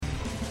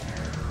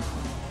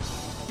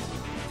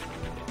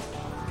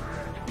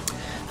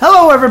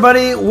Hello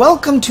everybody,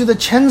 welcome to the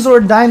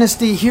Chenzor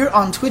Dynasty here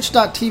on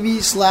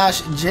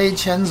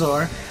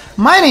twitch.tv/jchenzor.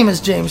 My name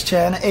is James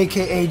Chen,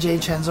 aka J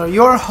Chenzor,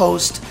 your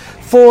host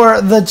for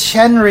the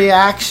Chen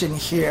Reaction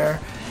here.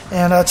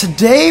 And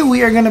today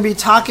we are going to be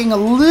talking a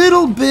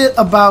little bit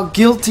about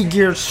Guilty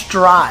Gear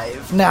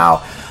Strive.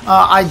 Now,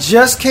 I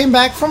just came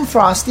back from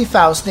Frosty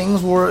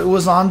Faustings where it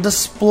was on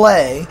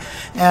display,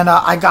 and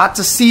I got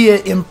to see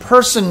it in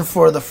person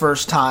for the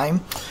first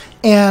time.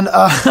 And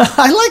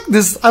I like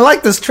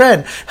this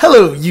trend.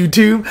 Hello,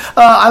 YouTube.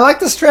 I like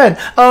this trend.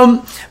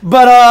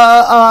 But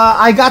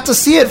I got to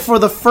see it for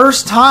the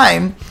first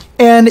time,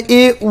 and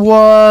it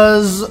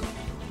was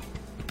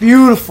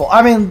beautiful.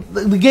 I mean,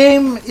 the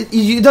game,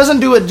 it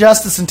doesn't do it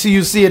justice until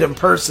you see it in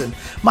person.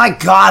 My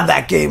God,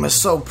 that game is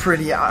so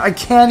pretty. I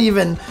can't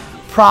even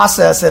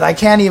process it. I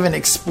can't even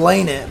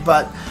explain it.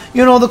 But,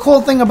 you know, the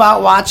cool thing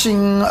about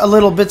watching a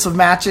little bits of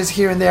matches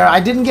here and there, I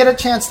didn't get a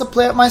chance to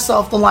play it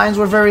myself. The lines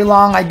were very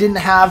long. I didn't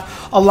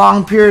have a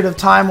long period of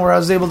time where I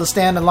was able to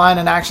stand in line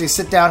and actually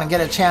sit down and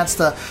get a chance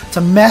to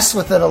mess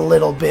with it a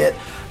little bit.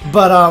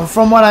 But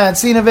from what I had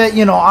seen of it,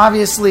 you know,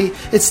 obviously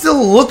it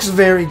still looks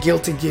very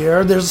Guilty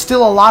Gear. There's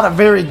still a lot of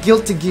very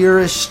Guilty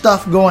Gear-ish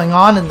stuff going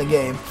on in the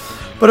game.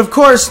 But of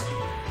course,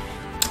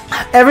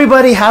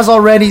 everybody has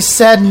already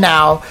said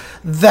now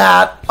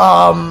that,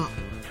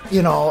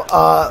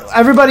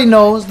 everybody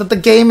knows that the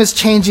game is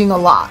changing a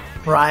lot,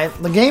 right?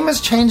 The game is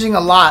changing a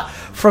lot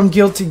from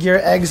Guilty Gear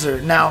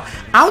Xrd. Now,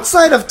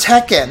 outside of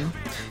Tekken,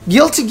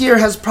 Guilty Gear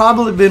has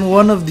probably been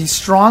one of the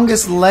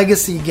strongest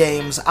legacy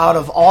games out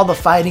of all the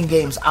fighting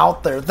games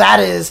out there.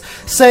 That is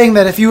saying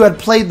that if you had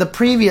played the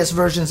previous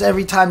versions,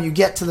 every time you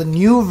get to the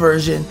new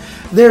version,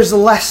 there's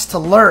less to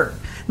learn.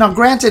 Now,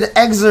 granted,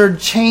 Xrd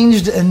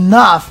changed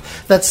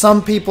enough that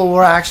some people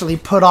were actually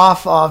put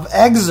off of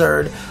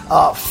Xrd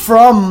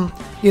from,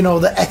 you know,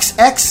 the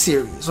XX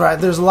series, right?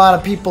 There's a lot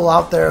of people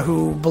out there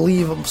who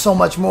believe so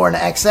much more in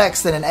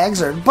XX than in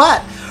Xrd.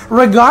 But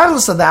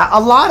regardless of that, a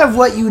lot of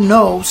what you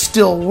know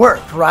still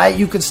worked, right?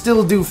 You could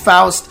still do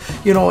Faust,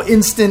 you know,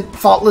 instant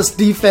faultless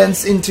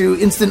defense into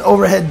instant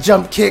overhead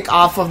jump kick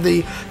off of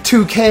the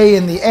 2K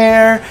in the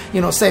air. You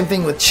know, same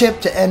thing with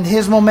Chip to end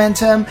his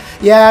momentum.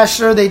 Yeah,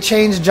 sure, they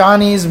changed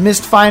Johnny's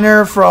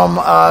Mistfinder from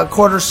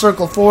quarter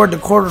circle forward to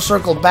quarter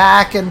circle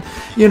back, and,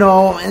 you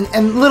know,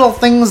 and little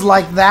things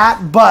like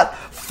that. But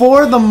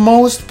for the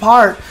most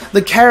part,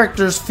 the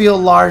characters feel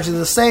largely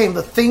the same.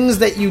 The things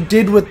that you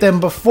did with them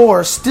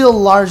before still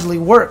largely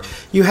work.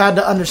 You had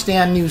to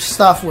understand new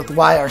stuff with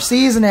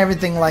YRCs and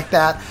everything like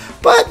that.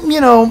 But, you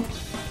know,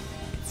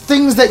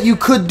 things that you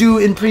could do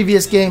in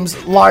previous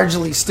games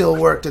largely still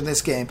worked in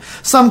this game.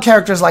 Some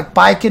characters like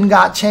Baiken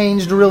got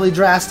changed really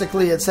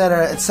drastically,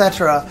 etc.,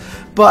 etc.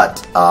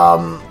 But,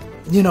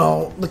 you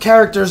know, the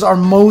characters are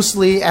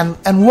mostly,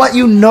 and what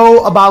you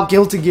know about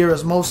Guilty Gear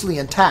is mostly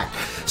intact.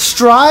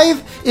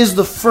 Strive is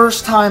the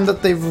first time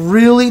that they've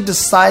really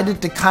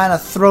decided to kind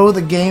of throw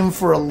the game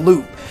for a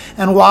loop.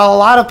 And while a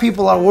lot of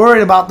people are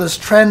worried about this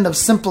trend of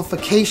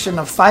simplification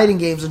of fighting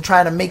games and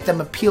trying to make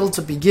them appeal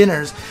to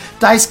beginners,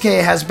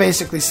 Daisuke has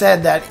basically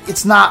said that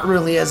it's not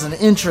really as an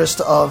interest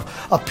of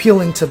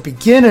appealing to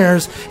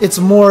beginners, it's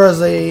more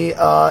as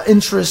a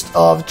interest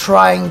of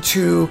trying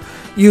to,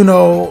 you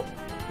know,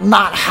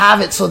 not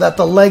have it so that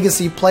the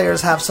legacy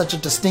players have such a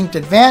distinct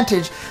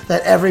advantage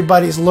that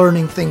everybody's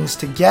learning things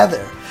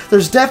together.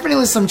 There's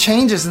definitely some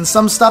changes and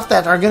some stuff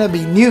that are going to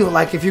be new.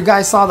 Like if you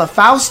guys saw the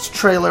Faust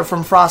trailer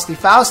from Frosty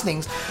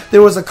Faustings,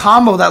 there was a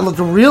combo that looked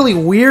really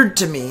weird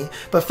to me,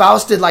 but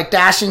Faust did like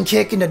dash and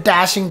kick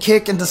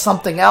into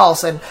something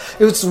else, and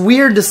it was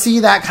weird to see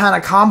that kind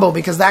of combo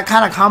because that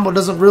kind of combo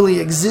doesn't really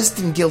exist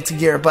in Guilty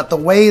Gear, but the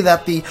way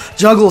that the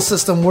juggle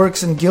system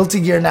works in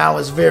Guilty Gear now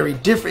is very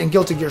different. In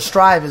Guilty Gear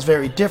Strive is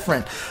very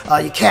different.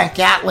 You can't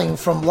Gatling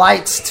from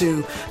lights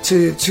to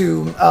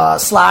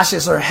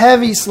slashes or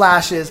heavy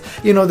slashes.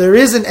 You know, there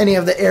isn't any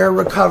of the air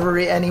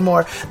recovery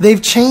anymore.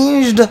 They've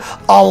changed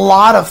a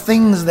lot of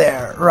things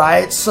there,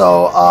 right?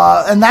 So,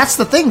 and that's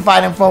the thing,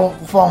 fighting Feng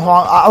Huang.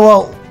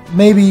 Well,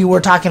 maybe we're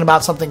talking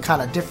about something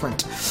kind of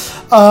different.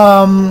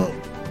 But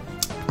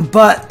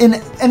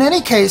in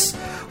any case,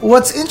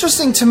 what's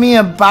interesting to me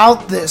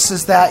about this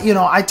is that, you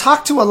know, I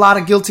talked to a lot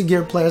of Guilty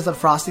Gear players at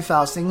Frosty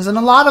Faustings, and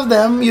a lot of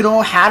them, you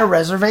know, had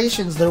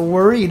reservations. They're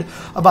worried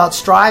about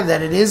Strive,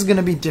 that it is going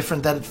to be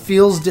different, that it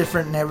feels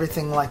different and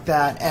everything like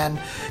that. And,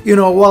 you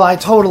know, well, I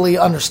totally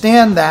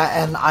understand that,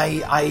 and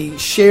I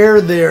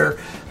share their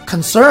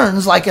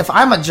concerns. Like if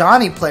I'm a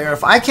Johnny player,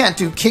 if I can't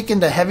do kick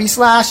into heavy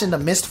slash into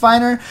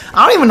Mistfinder,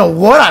 I don't even know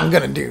what I'm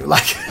going to do.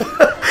 Like...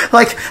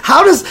 Like,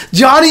 how does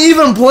Johnny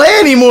even play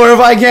anymore if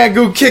I can't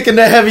go kick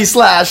into heavy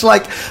slash?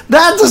 Like,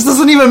 that just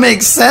doesn't even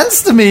make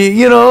sense to me,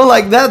 you know?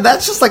 Like,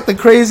 that's just like the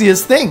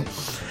craziest thing.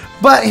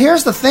 But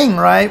here's the thing,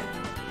 right?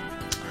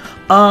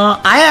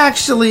 I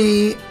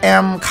actually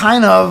am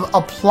kind of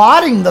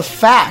applauding the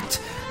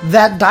fact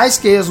that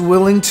Daisuke is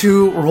willing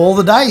to roll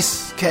the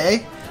dice,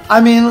 okay?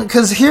 I mean,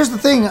 because here's the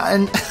thing,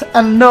 and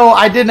no,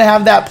 I didn't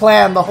have that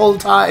plan the whole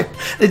time.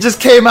 It just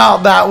came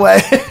out that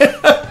way.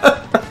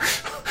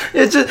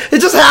 it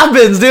just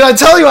happens, dude. I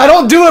tell you, I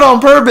don't do it on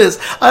purpose.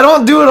 I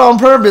don't do it on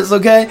purpose,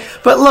 okay?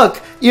 But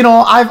look, you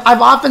know,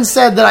 I've often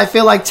said that I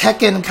feel like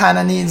Tekken kind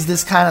of needs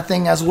this kind of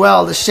thing as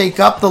well to shake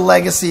up the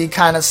legacy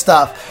kind of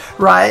stuff,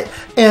 right?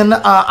 And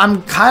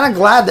I'm kind of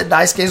glad that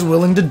Daisuke is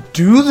willing to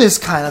do this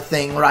kind of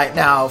thing right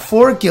now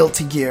for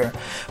Guilty Gear.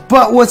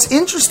 But what's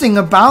interesting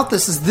about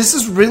this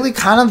is really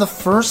kind of the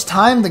first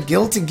time the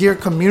Guilty Gear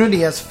community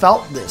has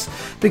felt this.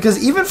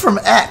 Because even from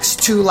X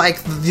to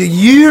like the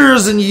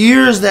years and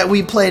years that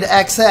we played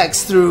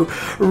XX through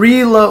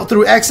Reload,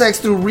 through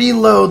XX, through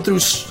Reload, through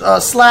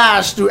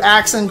Slash, through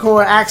Accent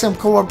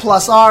Core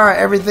plus R,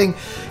 everything,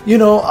 you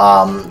know,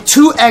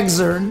 to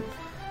Xrd,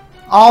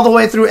 all the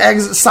way through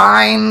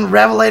Sign,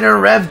 Revelator,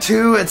 Rev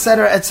 2,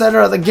 etc.,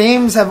 etc. The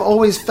games have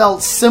always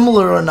felt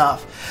similar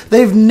enough.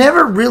 They've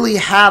never really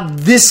had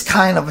this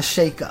kind of a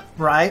shakeup,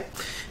 right?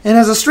 And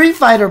as a Street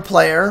Fighter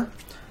player,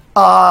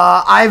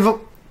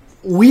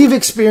 we've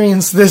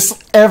experienced this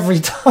every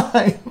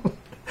time.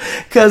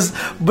 Because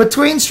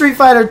between Street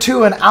Fighter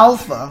 2 and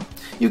Alpha,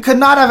 you could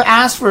not have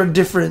asked for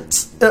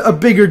a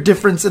bigger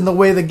difference in the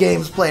way the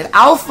games played.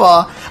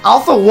 Alpha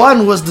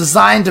 1 was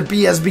designed to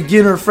be as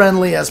beginner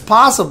friendly as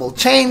possible.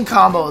 Chain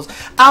combos,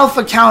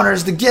 alpha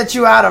counters to get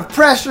you out of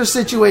pressure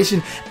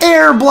situation,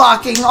 air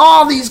blocking,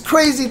 all these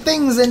crazy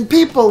things, and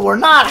people were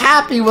not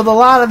happy with a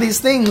lot of these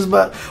things,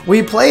 but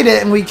we played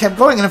it and we kept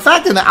going. And in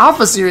fact, in the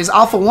Alpha series,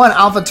 Alpha 1,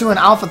 Alpha 2, and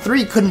Alpha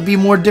 3 couldn't be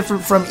more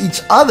different from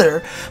each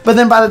other. But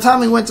then by the time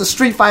we went to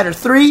Street Fighter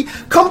 3,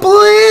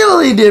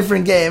 completely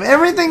different game.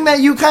 Everything that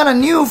you kind of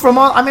knew from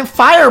all, I mean,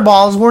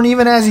 fireballs weren't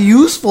even as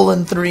useful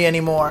in 3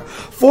 anymore.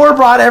 4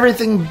 brought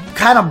everything,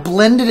 kind of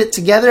blended it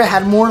together,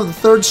 had more of the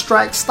Third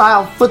Strike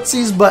style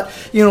footsies, but,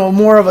 you know,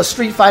 more of a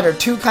Street Fighter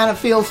 2 kind of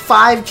feel.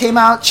 5 came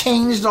out,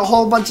 changed a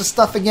whole bunch of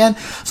stuff again.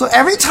 So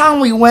every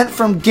time we went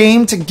from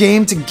game to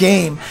game to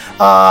game,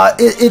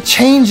 it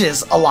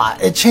changes a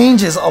lot. It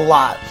changes a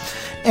lot.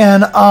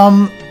 And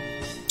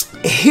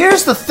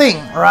here's the thing,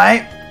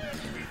 right?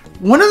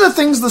 One of the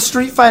things the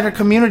Street Fighter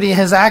community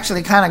has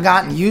actually kind of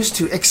gotten used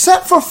to,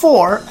 except for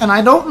 4, and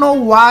I don't know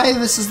why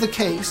this is the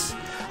case.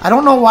 I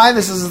don't know why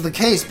this is the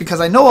case, because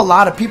I know a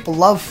lot of people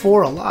love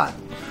 4 a lot.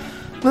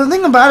 But the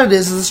thing about it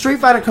is the Street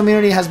Fighter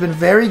community has been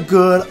very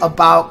good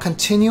about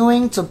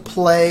continuing to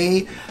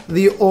play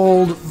the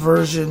old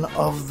version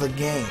of the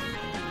game.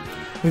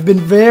 We've been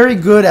very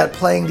good at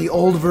playing the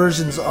old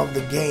versions of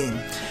the game.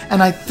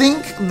 And I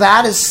think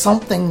that is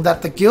something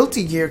that the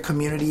Guilty Gear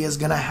community is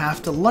going to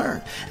have to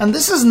learn. And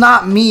this is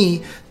not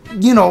me,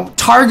 you know,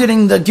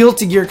 targeting the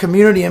Guilty Gear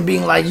community and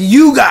being like,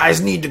 you guys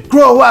need to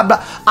grow up.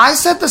 But I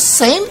said the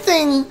same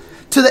thing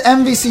to the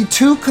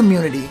MVC2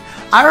 community.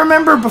 I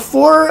remember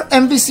before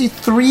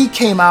MVC3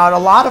 came out, a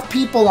lot of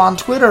people on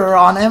Twitter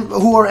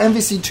who are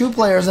MVC2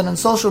 players and in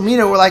social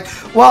media were like,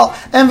 well,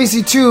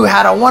 MVC2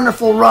 had a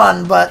wonderful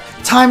run, but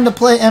time to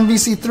play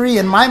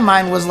MVC3. And my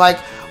mind was like,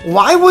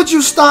 why would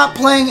you stop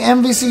playing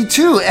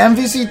MVC2?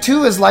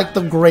 MVC2 is like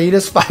the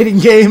greatest fighting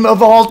game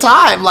of all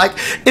time. Like,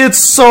 it's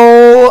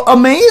so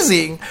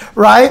amazing,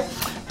 right?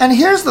 And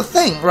here's the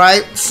thing,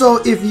 right? So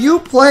if you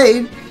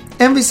played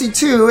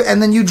MVC2 and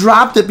then you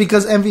dropped it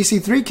because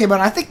MVC3 came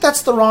out, I think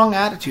that's the wrong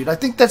attitude. I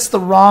think that's the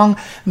wrong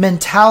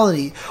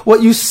mentality.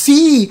 What you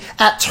see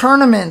at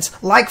tournaments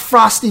like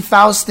Frosty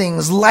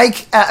Faustings,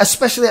 like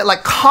especially at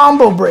like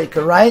Combo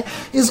Breaker, right,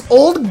 is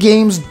old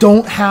games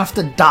don't have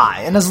to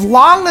die. And as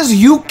long as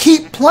you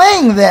keep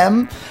playing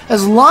them,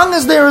 as long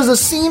as there is a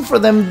scene for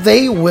them,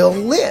 they will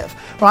live.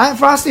 Right?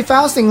 Frosty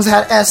Faustings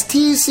had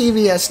ST,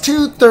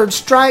 CVS2, Third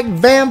Strike,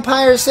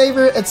 Vampire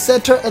Saver,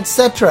 etc.,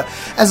 etc.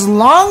 As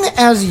long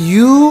as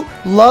you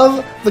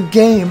love the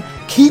game,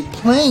 keep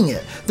playing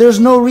it. There's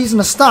no reason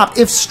to stop.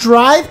 If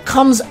Strive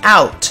comes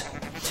out,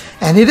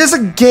 and it is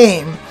a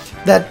game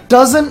that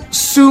doesn't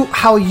suit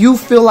how you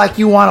feel like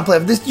you want to play,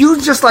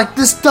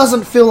 this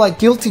doesn't feel like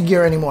Guilty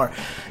Gear anymore.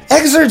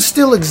 Xrd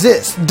still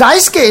exists.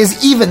 Daisuke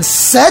has even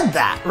said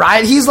that,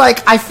 right? He's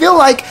like, I feel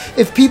like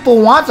if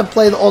people want to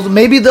play the old,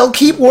 maybe they'll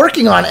keep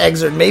working on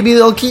Xrd. Maybe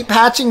they'll keep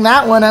patching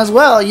that one as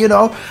well, you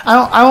know.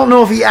 I don't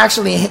know if he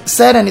actually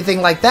said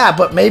anything like that,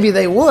 but maybe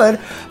they would.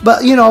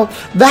 But, you know,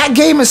 that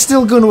game is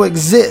still going to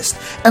exist.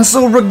 And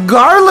so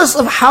regardless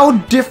of how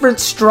different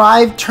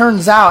Strive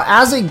turns out,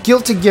 as a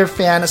Guilty Gear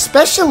fan,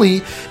 especially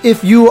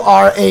if you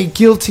are a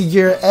Guilty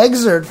Gear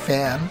Xrd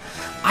fan,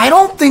 I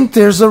don't think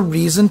there's a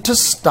reason to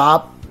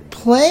stop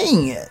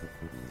playing it.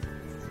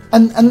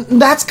 And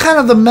that's kind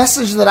of the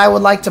message that I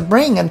would like to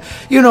bring. And,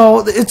 you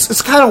know,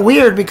 it's kind of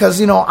weird because,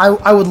 you know,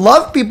 I would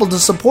love people to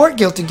support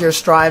Guilty Gear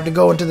Strive to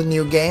go into the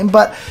new game.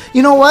 But,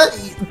 you know what?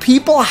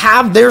 People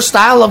have their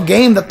style of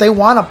game that they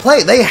want to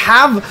play. They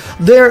have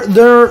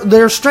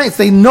their strengths.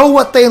 They know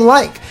what they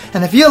like.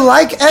 And if you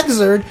like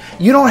Xrd,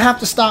 you don't have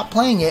to stop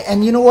playing it.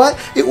 And you know what?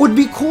 It would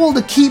be cool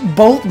to keep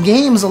both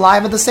games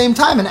alive at the same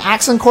time. And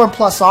Accent Core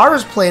Plus R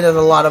is played at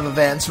a lot of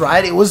events,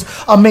 right? It was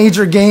a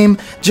major game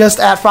just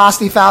at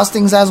Frosty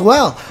Faustings as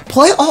well.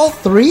 Play all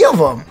 3 of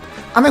them.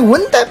 I mean,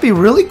 wouldn't that be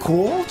really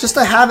cool? Just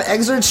to have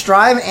Xrd,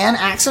 Strive, and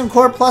Accent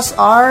Core Plus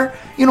R,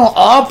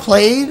 all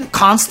played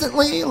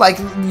constantly? Like,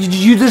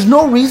 there's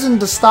no reason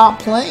to stop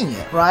playing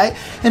it, right?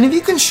 And if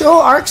you can show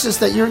ArcSys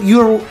that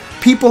your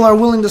people are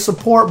willing to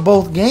support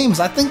both games,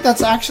 I think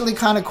that's actually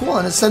kind of cool,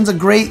 and it sends a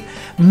great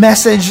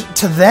message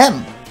to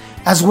them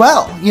as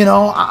well.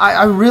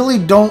 I really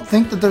don't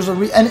think that there's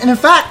and in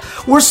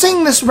fact, we're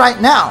seeing this right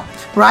now,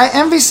 right?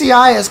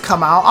 MVCI has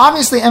come out.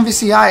 Obviously,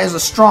 MVCI is a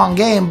strong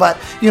game, but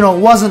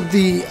wasn't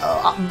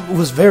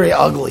was very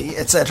ugly,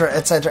 etc.,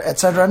 etc.,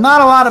 etc.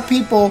 Not a lot of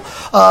people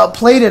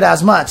played it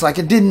as much. Like,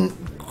 it didn't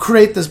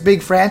create this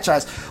big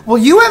franchise. Well,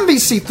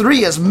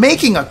 UMVC3 is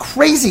making a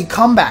crazy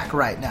comeback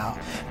right now.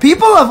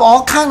 People have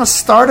all kind of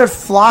started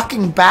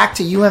flocking back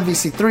to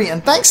UMVC3,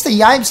 and thanks to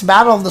Yipes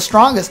Battle of the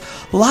Strongest,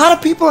 a lot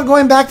of people are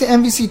going back to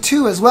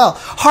MVC2 as well.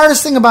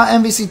 Hardest thing about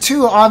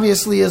MVC2,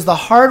 obviously, is the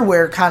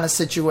hardware kind of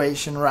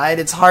situation, right?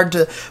 It's hard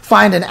to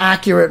find an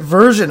accurate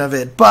version of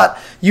it, but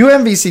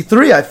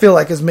UMVC3, I feel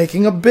like, is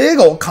making a big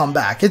old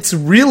comeback. It's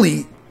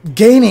really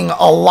gaining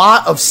a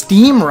lot of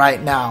steam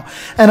right now,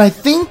 and I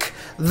think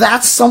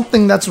that's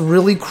something that's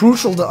really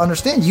crucial to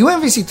understand.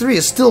 UMVC3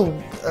 is still,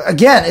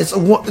 again,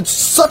 it's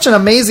such an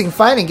amazing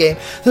fighting game.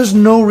 There's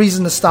no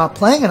reason to stop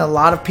playing, and a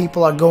lot of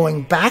people are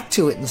going back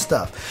to it and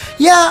stuff.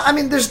 Yeah, I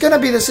mean, there's going to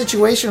be the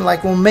situation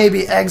like, well,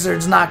 maybe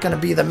Xrd's not going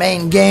to be the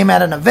main game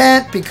at an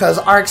event because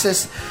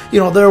ArcSys,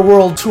 their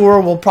world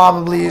tour will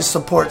probably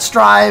support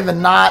Strive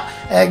and not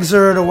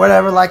Xrd or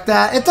whatever like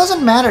that. It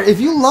doesn't matter. If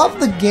you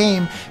love the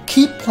game,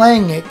 keep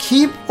playing it,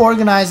 keep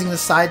organizing the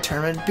side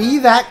tournament, be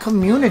that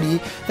community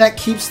that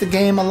keeps the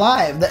game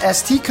alive. The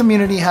ST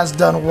community has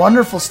done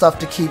wonderful stuff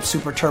to keep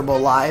Super Turbo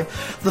alive.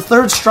 The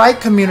Third Strike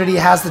community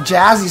has the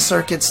Jazzy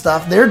Circuit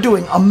stuff. They're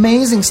doing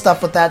amazing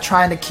stuff with that,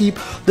 trying to keep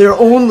their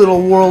own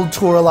little world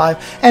tour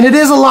alive. And it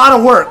is a lot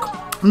of work.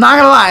 I'm not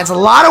gonna lie, it's a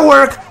lot of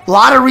work, a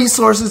lot of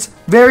resources,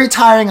 very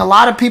tiring. A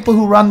lot of people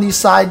who run these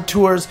side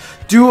tours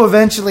do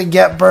eventually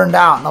get burned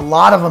out, and a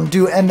lot of them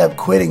do end up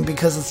quitting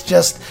because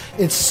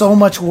it's so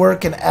much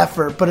work and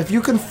effort. But if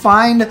you can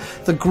find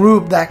the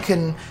group that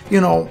can,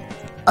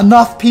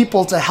 enough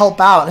people to help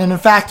out, and in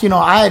fact,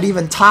 I had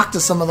even talked to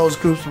some of those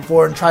groups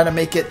before and tried to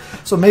make it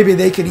so maybe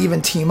they could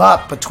even team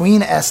up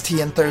between ST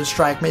and Third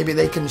Strike. Maybe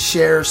they can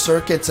share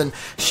circuits and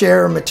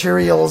share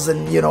materials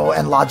and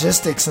and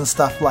logistics and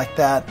stuff like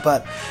that.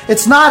 But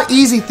it's not an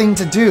easy thing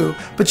to do,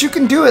 but you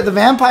can do it. The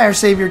Vampire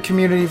Savior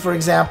community, for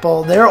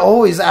example, they're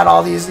always at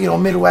all these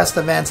Midwest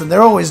events, and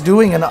they're always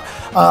doing an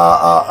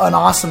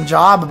awesome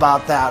job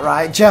about that,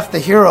 right? Jeff the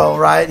Hero,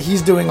 right?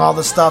 He's doing all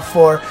the stuff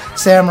for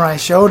Samurai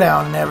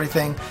Showdown and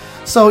everything.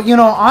 So,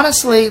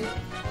 honestly,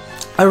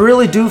 I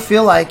really do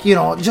feel like,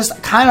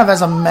 just kind of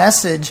as a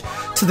message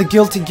to the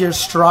Guilty Gear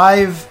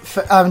to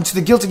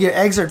the Guilty Gear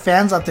Xrd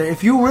fans out there,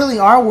 if you really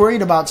are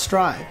worried about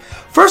Strive,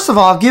 first of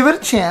all, give it a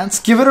chance,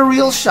 give it a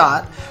real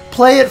shot,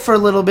 play it for a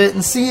little bit,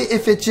 and see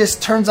if it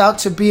just turns out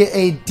to be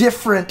a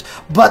different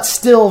but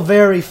still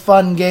very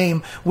fun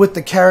game with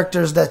the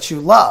characters that you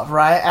love,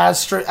 right?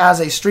 As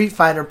a Street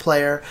Fighter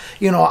player,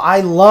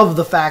 I love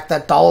the fact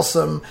that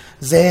Dhalsim,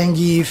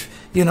 Zangief,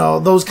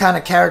 those kind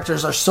of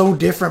characters are so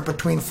different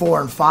between 4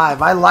 and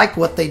 5. I like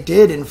what they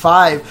did in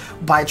 5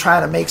 by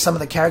trying to make some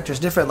of the characters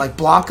different. Like,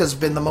 Blanca's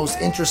been the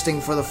most interesting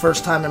for the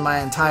first time in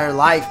my entire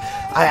life.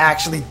 I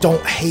actually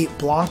don't hate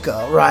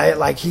Blanca, right?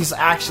 Like, he's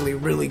actually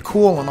really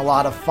cool and a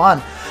lot of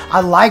fun.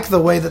 I like the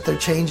way that they're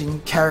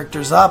changing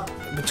characters up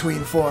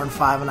between 4 and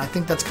 5, and I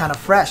think that's kind of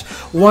fresh.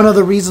 One of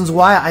the reasons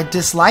why I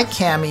dislike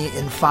Cammy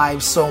in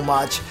 5 so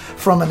much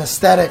from an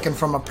aesthetic and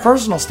from a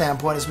personal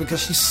standpoint is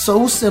because she's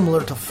so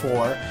similar to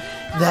 4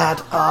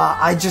 that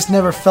I just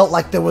never felt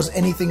like there was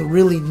anything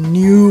really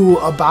new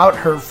about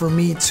her for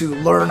me to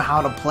learn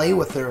how to play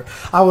with her.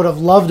 I would have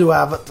loved to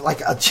have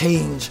a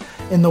change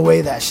in the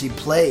way that she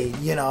played,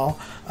 like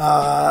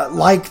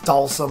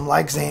Dhalsim,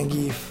 like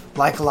Zangief,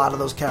 like a lot of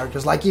those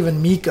characters, like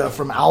even Mika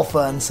from Alpha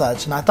and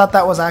such, and I thought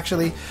that was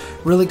actually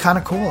really kind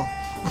of cool.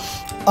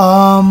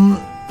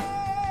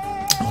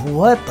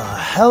 What the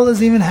hell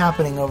is even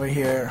happening over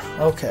here?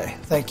 Okay,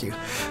 thank you.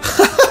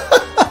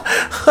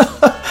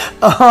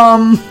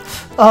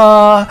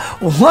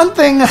 One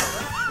thing,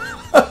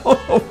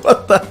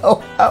 what the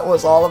hell that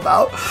was all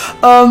about.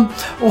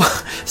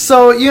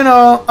 So,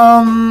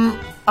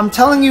 I'm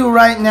telling you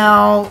right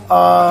now,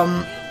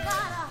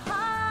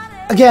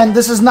 again,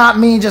 this is not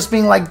me just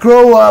being like,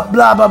 grow up,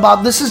 blah, blah,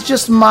 blah. This is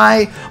just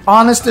my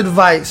honest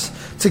advice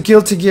to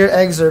Guilty Gear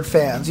Xrd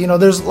fans.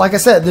 There's, like I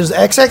said, there's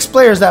XX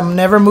players that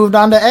never moved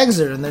on to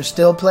Xrd, and they're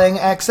still playing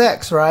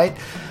XX, right?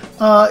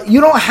 You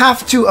don't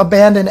have to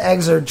abandon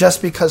Xrd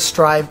just because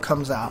Strive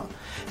comes out.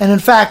 And in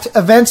fact,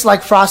 events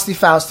like Frosty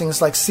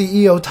Faustings, like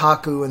CE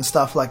Otaku and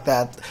stuff like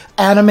that,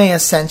 Anime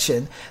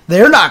Ascension,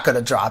 they're not going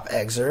to drop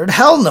Xrd.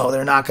 Hell no,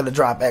 they're not going to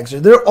drop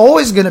Xrd. They're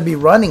always going to be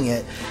running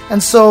it.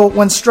 And so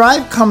when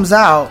Strive comes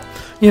out,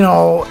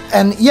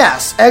 And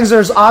yes,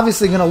 Exer's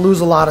obviously going to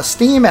lose a lot of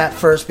steam at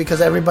first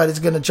because everybody's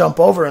going to jump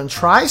over and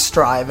try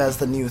Strive as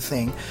the new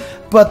thing.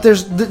 But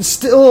there's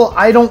still,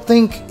 I don't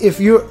think if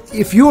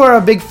you are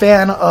a big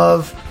fan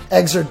of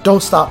Exer,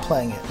 don't stop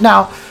playing it.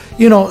 Now,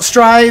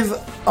 Strive,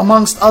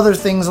 amongst other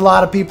things, a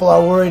lot of people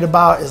are worried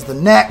about is the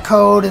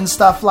netcode and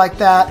stuff like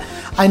that.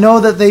 I know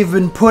that they've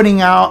been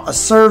putting out a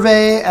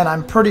survey, and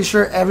I'm pretty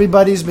sure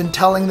everybody's been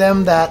telling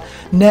them that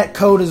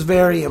netcode is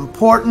very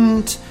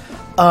important.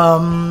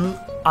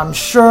 I'm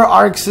sure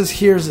ArcSys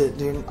hears it,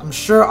 dude. I'm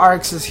sure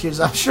ArcSys hears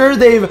it. I'm sure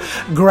they've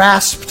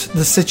grasped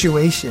the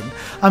situation.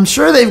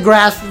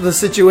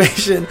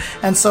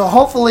 And so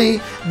hopefully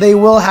they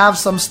will have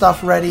some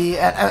stuff ready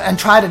and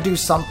try to do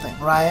something,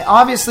 right?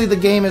 Obviously, the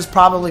game is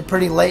probably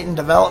pretty late in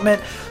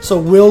development, so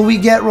will we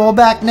get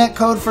rollback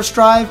netcode for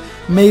Strive?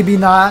 Maybe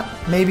not,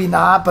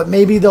 but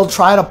maybe they'll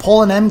try to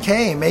pull an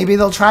MK. Maybe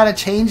they'll try to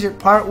change it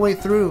partway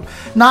through.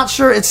 Not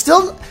sure. It's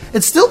still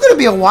going to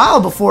be a while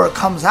before it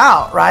comes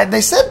out, right?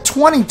 They said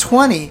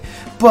 2020,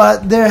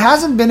 but there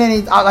hasn't been any,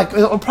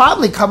 it'll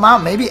probably come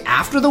out maybe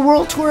after the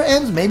World Tour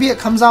ends. Maybe it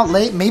comes out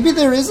late. Maybe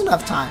there is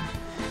enough time.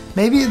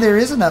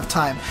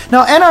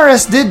 Now,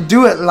 NRS did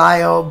do it,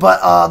 Lio,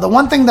 but the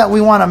one thing that we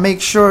want to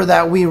make sure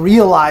that we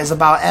realize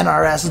about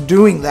NRS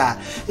doing that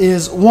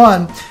is,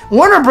 one,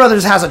 Warner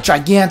Brothers has a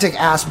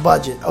gigantic-ass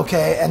budget,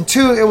 okay? And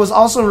two, it was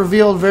also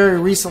revealed very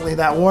recently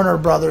that Warner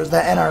Brothers, the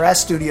NRS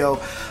studio,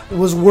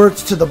 was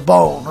worked to the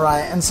bone,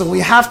 right? And so we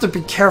have to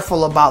be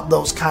careful about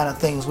those kind of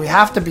things. We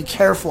have to be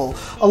careful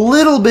a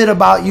little bit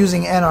about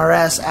using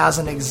NRS as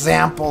an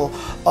example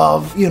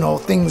of,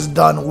 things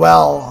done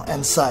well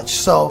and such.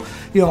 So,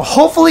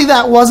 hopefully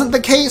that wasn't the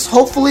case.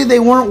 Hopefully they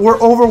weren't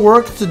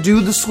overworked to do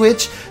the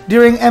switch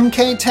during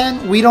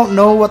MK10. We don't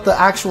know what the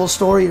actual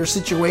story or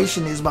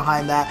situation is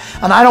behind that.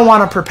 And I don't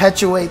want to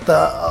perpetuate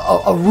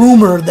a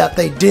rumor that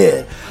they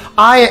did.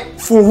 I,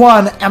 for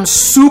one, am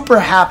super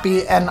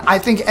happy, and I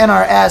think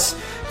NRS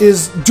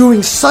is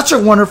doing such a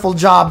wonderful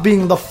job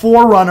being the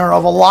forerunner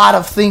of a lot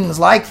of things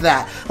like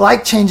that,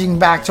 like changing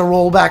back to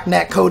rollback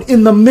netcode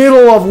in the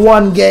middle of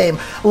one game,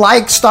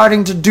 like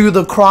starting to do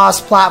the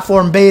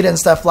cross-platform beta and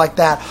stuff like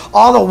that,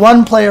 all the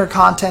one-player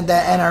content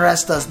that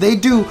NRS does. They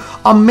do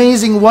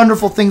amazing,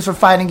 wonderful things for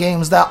fighting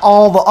games that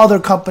all the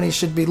other companies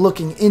should be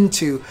looking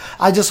into.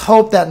 I just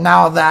hope that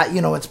now that,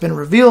 it's been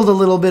revealed a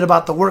little bit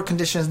about the work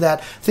conditions,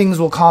 that things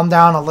will calm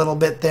down a little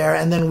bit there,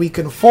 and then we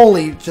can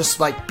fully just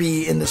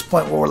be in this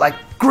point where we're like,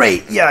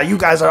 great, yeah, you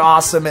guys are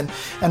awesome, and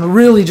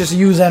really just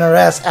use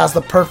NRS as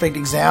the perfect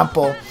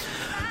example.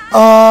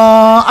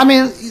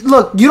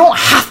 Look, you don't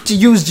have to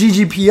use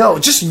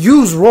GGPO. Just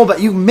use rollback.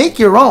 You make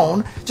your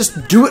own.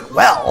 Just do it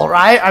well,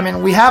 right?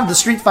 We have the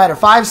Street Fighter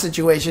V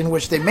situation,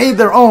 which they made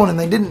their own and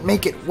they didn't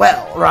make it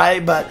well,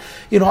 right? But,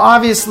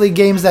 obviously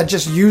games that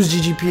just use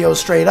GGPO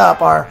straight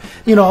up are,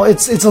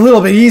 it's a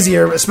little bit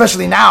easier,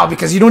 especially now,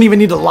 because you don't even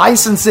need to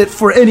license it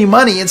for any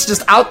money. It's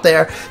just out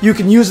there. You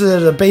can use it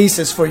as a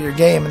basis for your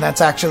game, and that's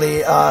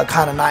actually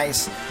kind of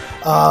nice.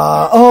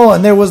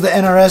 And there was the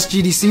NRS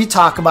GDC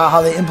talk about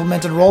how they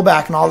implemented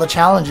rollback and all the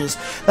challenges.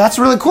 That's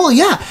really cool,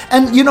 yeah.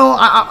 And,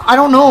 I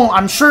don't know,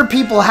 I'm sure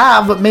people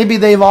have, but maybe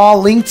they've all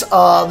linked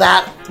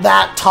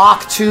that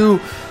talk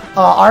to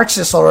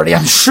ArcSys already.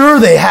 I'm sure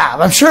they have.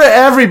 I'm sure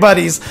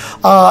everybody's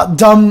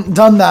done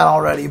that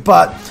already.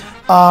 But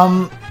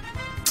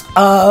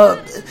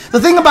the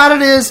thing about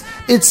it is,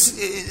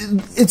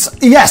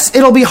 yes,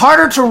 it'll be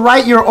harder to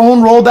write your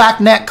own rollback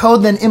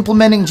netcode than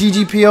implementing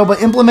GGPO,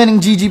 but implementing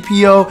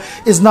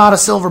GGPO is not a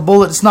silver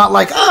bullet. It's not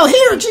like, oh,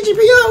 here,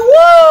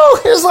 GGPO,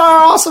 woo, here's our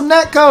awesome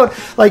netcode.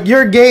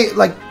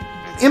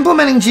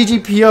 Implementing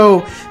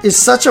GGPO is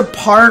such a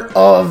part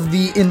of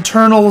the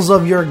internals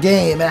of your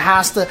game.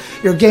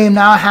 Your game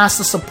now has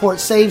to support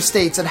save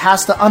states. It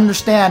has to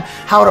understand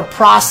how to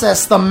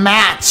process the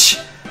match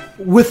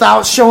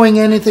without showing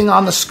anything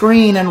on the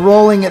screen and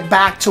rolling it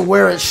back to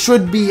where it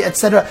should be,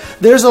 etc.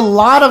 There's a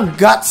lot of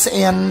guts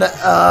and,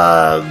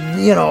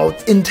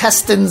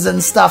 intestines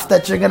and stuff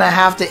that you're going to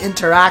have to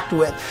interact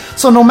with.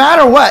 So no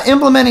matter what,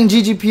 implementing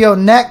GGPO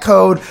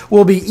netcode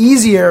will be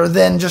easier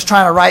than just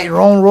trying to write your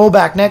own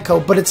rollback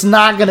netcode, but it's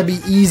not going to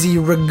be easy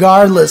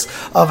regardless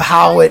of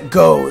how it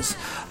goes.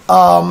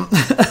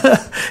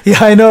 Yeah,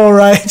 I know,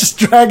 right? Just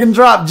drag and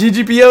drop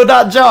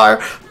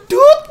ggpo.jar.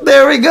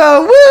 There we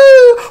go.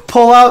 Woo!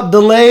 Pull out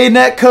delay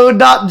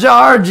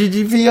netcode.jar,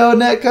 ggpo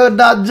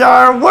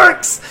netcode.jar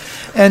works.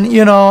 And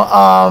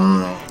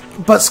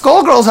but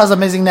Skullgirls has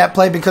amazing net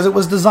play because it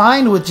was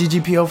designed with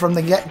GGPO from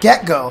the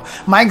get-go.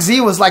 Mike Z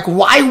was like,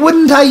 why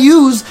wouldn't I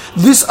use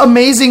this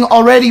amazing,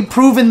 already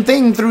proven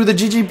thing through the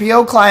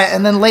GGPO client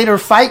and then later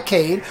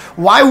Fightcade?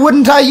 Why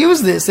wouldn't I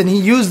use this? And he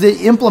used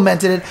it,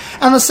 implemented it.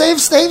 And the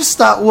save state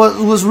stuff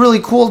was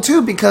really cool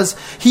too, because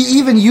he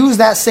even used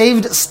that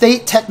saved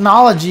state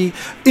technology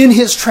in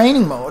his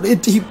training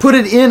mode. He put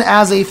it in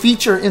as a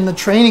feature in the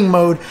training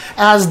mode,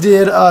 as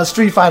did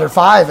Street Fighter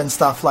V and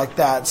stuff like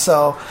that.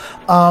 So,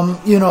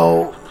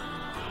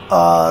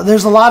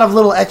 there's a lot of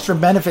little extra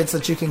benefits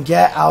that you can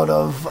get out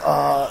of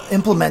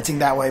implementing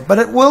that way, but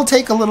it will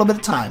take a little bit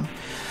of time.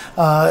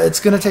 It's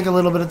going to take a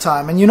little bit of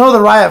time. And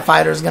the Riot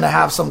Fighter is going to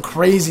have some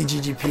crazy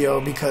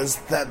GGPO because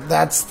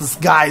that's the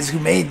guys who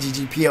made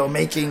GGPO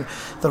making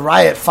the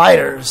Riot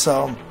Fighter.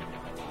 So,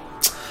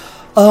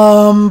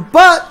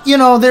 but,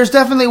 there's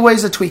definitely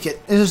ways to tweak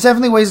it.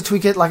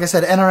 Like I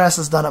said, NRS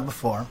has done it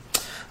before.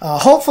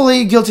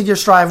 Hopefully, Guilty Gear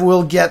Strive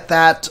will get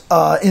that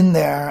in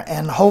there.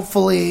 And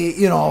hopefully,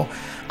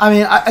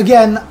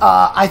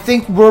 I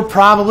think we're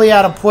probably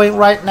at a point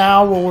right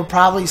now where we're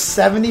probably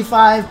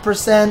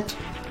 75%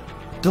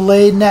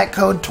 delayed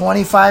netcode,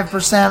 25%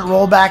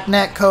 rollback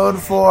netcode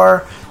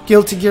for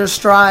Guilty Gear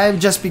Strive,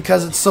 just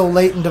because it's so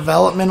late in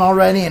development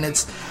already, and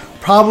it's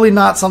probably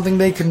not something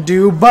they can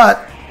do,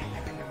 but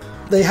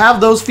they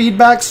have those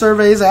feedback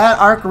surveys at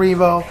Arc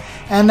Revo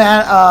and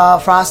at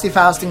Frosty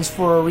Faustings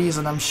for a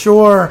reason. I'm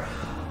sure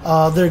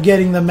they're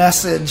getting the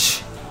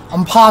message.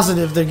 I'm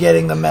positive they're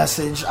getting the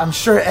message. I'm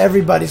sure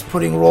everybody's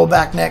putting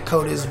rollback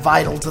netcode is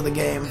vital to the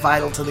game.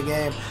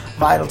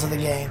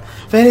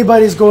 If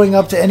anybody's going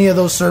up to any of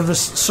those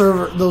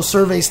those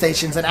survey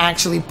stations and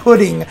actually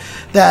putting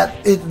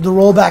that the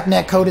rollback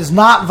netcode is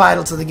not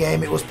vital to the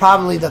game, it was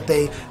probably that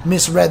they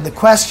misread the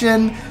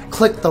question,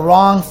 clicked the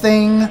wrong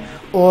thing,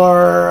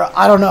 or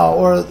I don't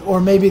know,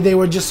 or maybe they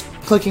were just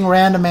clicking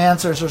random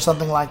answers or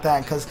something like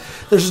that, because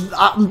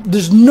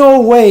there's no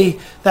way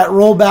that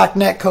rollback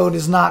netcode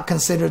is not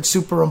considered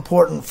super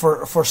important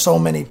for so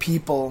many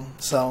people.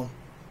 So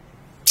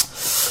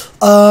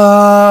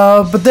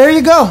but there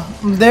you go.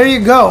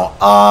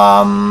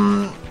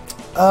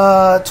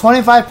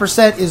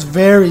 25% is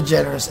very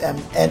generous,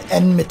 and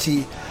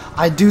enmity.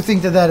 I do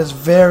think that is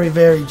very,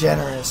 very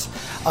generous.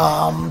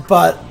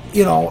 But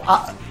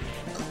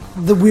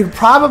we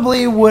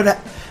probably would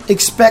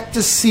expect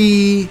to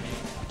see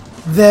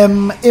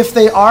them, if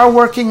they are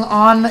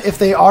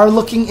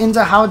looking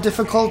into how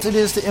difficult it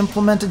is to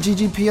implement a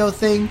GGPO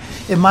thing,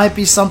 it might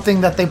be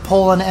something that they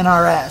pull an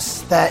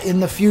NRS, that in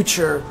the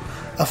future,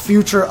 a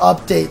future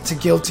update to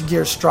Guilty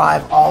Gear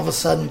Strive all of a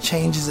sudden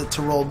changes it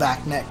to rollback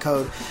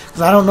netcode.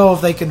 Because I don't know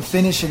if they can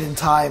finish it in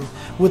time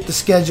with the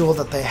schedule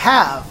that they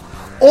have.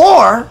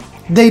 Or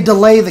they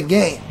delay the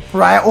game,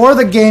 right? Or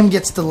the game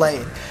gets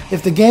delayed.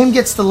 If the game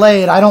gets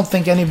delayed, I don't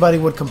think anybody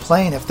would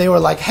complain if they were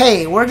like,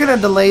 hey, we're going to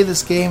delay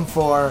this game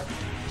for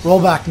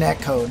rollback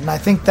netcode. And I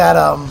think that,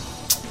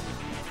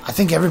 I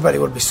think everybody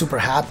would be super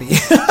happy.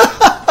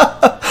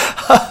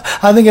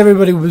 I think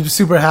everybody would be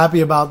super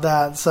happy about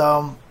that.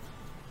 So,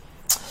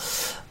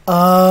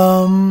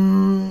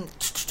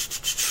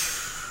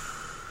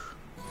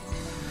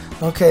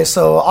 okay,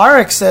 so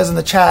Arx says in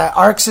the chat,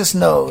 Arxis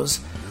knows.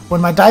 When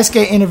my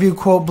Daisuke interview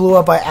quote blew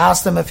up, I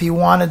asked him if he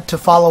wanted to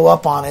follow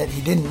up on it.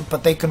 He didn't,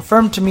 but they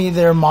confirmed to me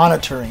they're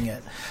monitoring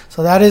it.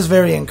 So that is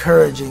very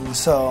encouraging.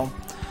 So,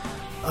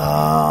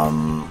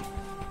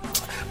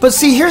 but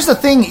see, here's the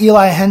thing,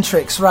 Eli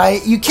Hendricks,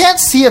 right? You can't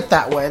see it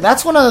that way.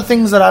 That's one of the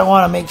things that I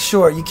want to make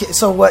sure.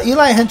 So what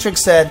Eli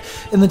Hendricks said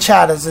in the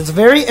chat is it's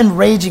very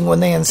enraging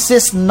when they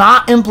insist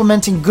not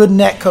implementing good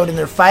netcode in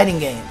their fighting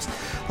games.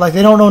 Like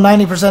they don't know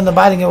 90% of the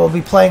fighting game will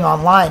be playing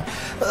online.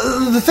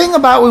 The thing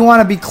about we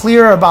want to be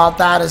clear about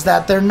that is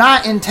that they're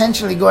not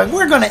intentionally going,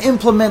 we're going to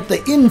implement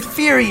the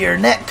inferior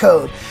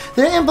netcode.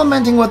 They're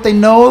implementing what they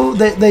know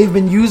that they've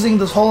been using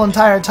this whole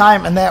entire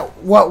time, and that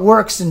what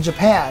works in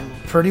Japan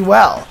pretty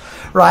well.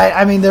 Right?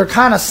 I mean, they're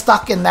kind of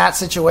stuck in that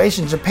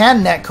situation.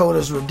 Japan netcode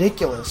is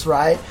ridiculous,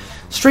 right?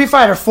 Street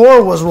Fighter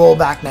 4 was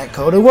rollback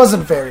netcode. It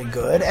wasn't very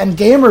good. And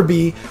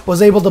GamerBee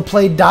was able to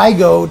play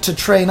Daigo to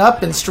train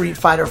up in Street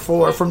Fighter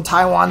 4 from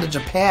Taiwan to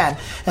Japan.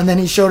 And then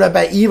he showed up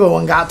at EVO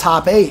and got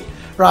top 8,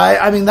 right?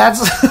 I mean,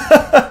 that's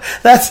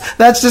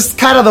that's just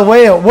kind of the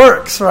way it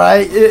works,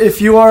 right?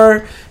 If you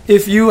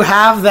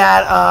have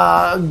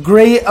that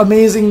great,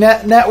 amazing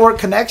network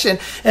connection,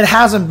 it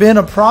hasn't been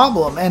a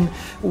problem. And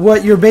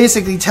what you're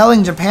basically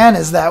telling Japan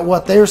is that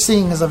what they're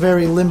seeing is a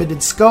very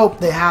limited scope.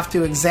 They have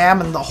to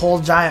examine the whole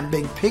giant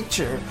big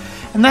picture.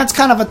 And that's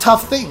kind of a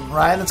tough thing,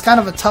 right? It's kind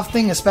of a tough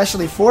thing,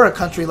 especially for a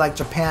country like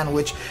Japan,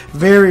 which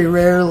very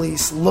rarely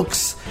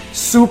looks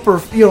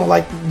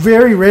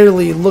very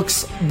rarely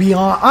looks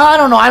beyond. I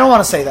don't know. I don't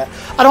want to say that.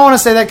 I don't want to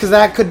say that because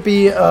that could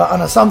be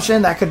an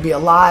assumption. That could be a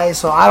lie.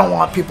 So I don't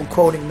want people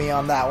quoting me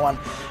on that one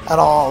at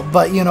all.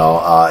 But,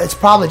 it's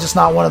probably just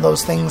not one of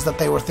those things that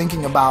they were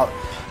thinking about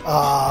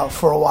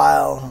for a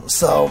while.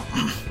 So,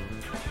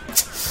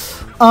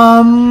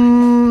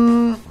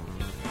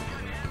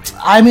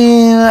 I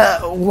mean,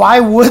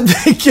 why would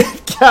they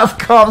get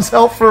Capcom's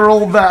help for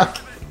rollback?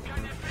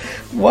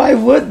 Why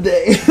would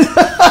they?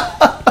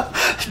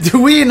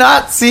 Do we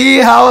not see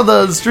how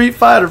the Street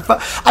Fighter...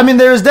 I mean,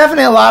 there's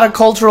definitely a lot of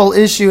cultural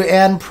issue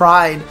and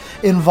pride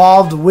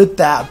involved with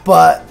that.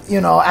 But,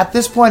 at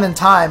this point in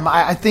time,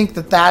 I think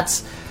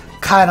that's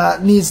kind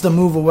of needs to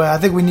move away. I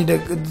think we need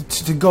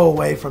to go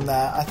away from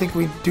that. I think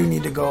we do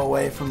need to go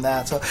away from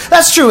that. So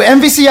that's true.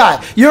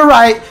 MVCI, you're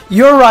right.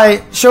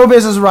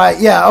 Showbiz is right.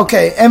 Yeah,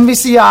 okay.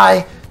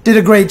 MVCI did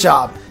a great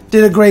job.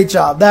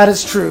 That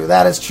is true.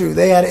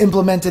 They had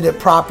implemented it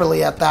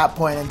properly at that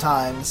point in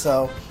time.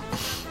 So,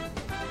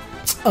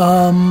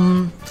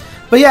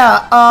 But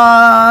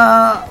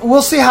yeah,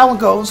 we'll see how it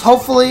goes.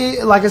 Hopefully,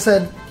 like I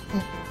said,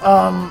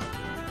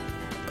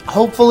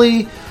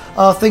 hopefully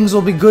things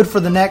will be good for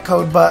the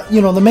netcode. But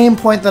the main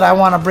point that I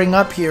want to bring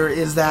up here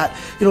is that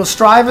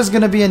Strive is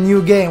going to be a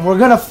new game. We're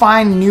going to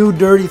find new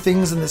dirty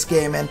things in this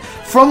game, and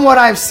from what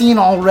I've seen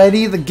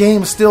already, the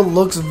game still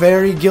looks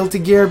very Guilty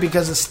Gear,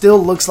 because it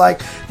still looks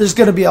like there's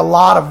going to be a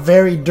lot of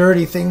very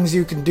dirty things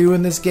you can do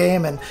in this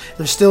game, and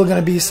there's still going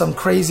to be some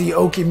crazy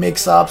Oki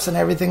mix-ups and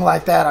everything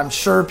like that. I'm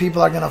sure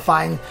people are going to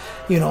find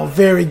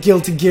very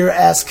Guilty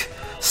Gear-esque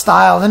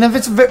style. And if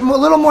it's a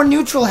little more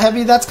neutral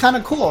heavy, that's kind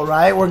of cool,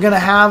 right? We're going to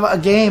have a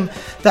game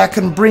that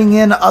can bring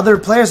in other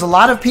players. A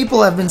lot of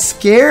people have been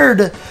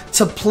scared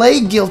to play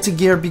Guilty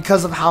Gear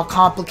because of how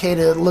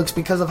complicated it looks,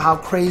 because of how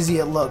crazy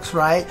it looks,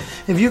 right?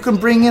 If you can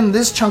bring in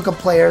this chunk of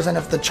players, and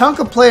if the chunk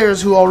of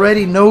players who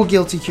already know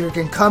Guilty Gear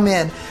can come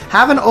in,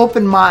 have an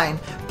open mind,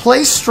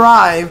 play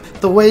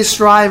Strive the way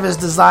Strive is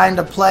designed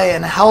to play,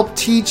 and help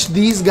teach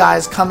these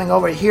guys coming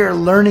over here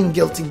learning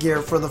Guilty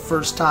Gear for the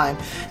first time,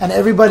 and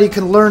everybody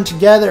can learn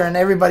together and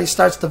everybody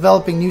starts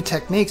developing new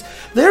techniques,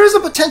 there is a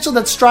potential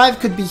that Strive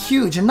could be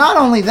huge. And not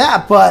only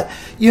that, but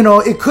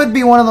it could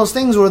be one of those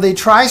things where they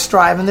try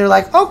Strive and they're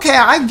like, okay,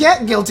 I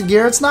get Guilty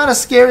Gear, it's not as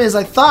scary as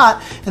I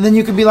thought, and then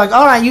you could be like,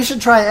 alright, you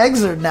should try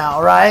Exerd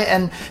now, right?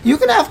 And you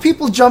can have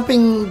people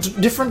jumping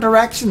different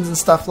directions and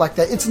stuff like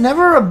that. It's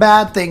never a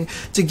bad thing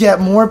to get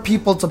more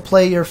people to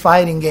play your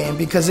fighting game,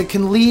 because it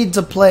can lead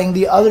to playing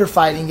the other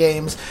fighting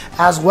games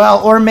as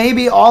well. Or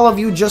maybe all of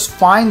you just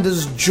find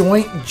this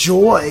joint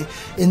joy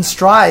in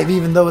Strive,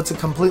 even though it's a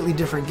completely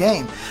different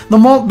game.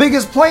 The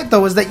biggest point,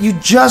 though, is that you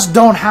just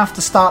don't have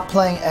to stop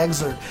playing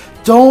Exerd.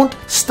 Don't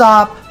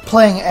stop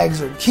playing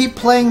Exerd. Keep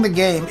playing the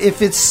game.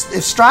 If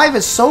Strive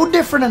is so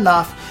different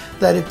enough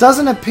that it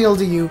doesn't appeal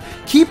to you,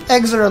 keep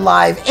Exerd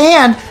alive.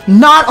 And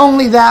not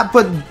only that,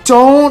 but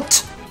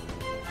don't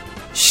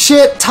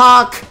shit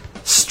talk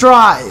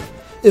Strive.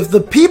 If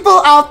the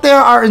people out there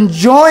are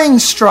enjoying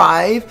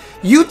Strive,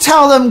 you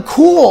tell them,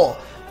 cool,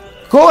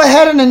 go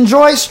ahead and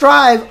enjoy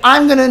Strive.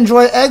 I'm going to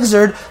enjoy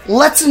Exerd.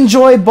 Let's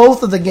enjoy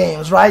both of the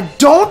games, right?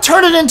 Don't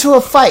turn it into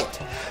a fight.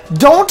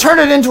 Don't turn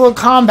it into a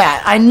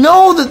combat. I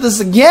know that this,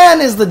 again,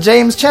 is the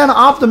James Chen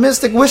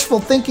optimistic, wishful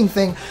thinking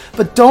thing,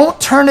 but don't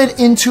turn it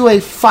into a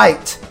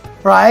fight,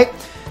 right?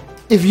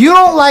 If you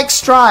don't like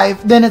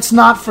Strive, then it's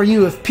not for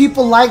you. If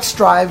people like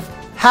Strive,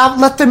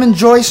 let them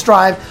enjoy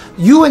Strive.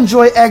 You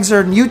enjoy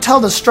Exerd, and you tell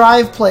the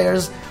Strive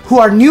players who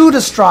are new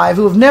to Strive,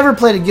 who have never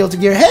played a Guilty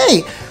Gear,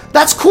 hey,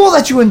 that's cool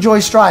that you enjoy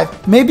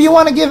Strive. Maybe you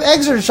want to give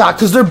Exerd a shot,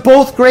 because they're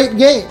both great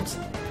games.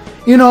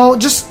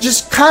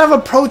 Just kind of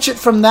approach it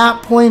from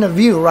that point of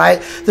view,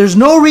 right? There's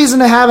no reason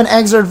to have an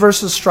Exerd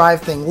versus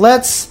Strive thing.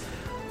 Let's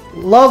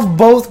love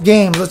both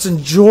games. Let's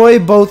enjoy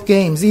both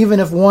games, even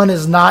if one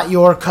is not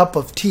your cup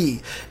of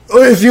tea.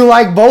 Or if you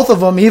like both of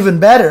them, even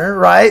better,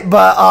 right?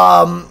 But,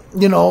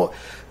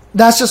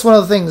 that's just one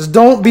of the things.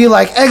 Don't be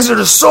like, Exerd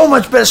is so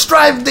much better.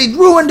 Strive, they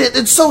ruined it.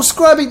 It's so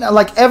scrubby.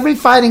 Like, every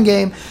fighting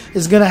game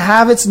is going to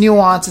have its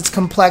nuance, its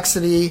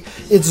complexity,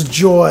 its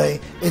joy,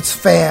 its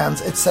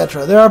fans,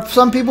 etc. There are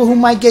some people who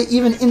might get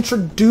even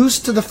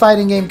introduced to the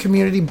fighting game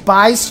community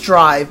by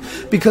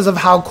Strive because of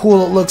how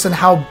cool it looks and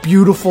how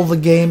beautiful the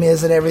game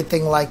is and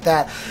everything like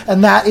that.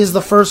 And that is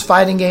the first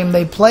fighting game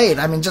they played.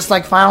 I mean, just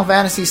like Final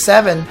Fantasy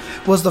VII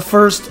was the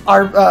first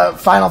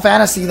Final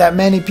Fantasy that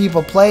many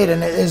people played,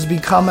 and it has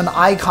become an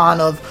icon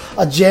of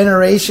a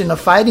generation of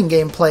fighting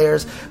game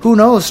players. Who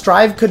knows?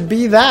 Strive could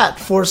be that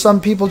for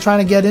some people trying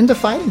to get into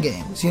fighting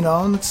games,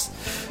 and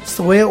it's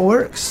the way it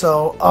works.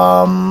 So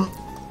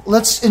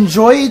let's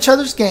enjoy each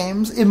other's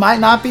games. It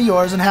might not be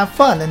yours, and have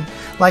fun. And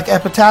like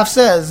Epitaph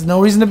says,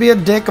 no reason to be a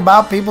dick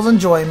about people's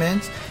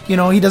enjoyments. He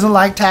doesn't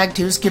like Tag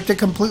 2, skipped it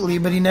completely,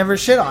 but he never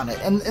shit on it.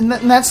 And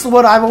that's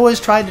what I've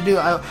always tried to do.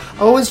 I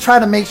always try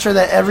to make sure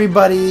that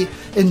everybody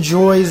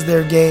enjoys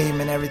their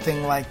game and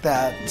everything like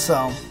that.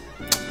 So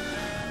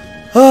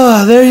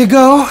there you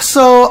go.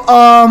 So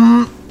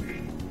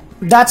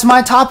that's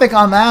my topic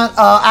on that.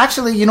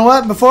 Actually, you know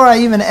what? Before I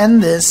even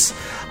end this,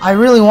 I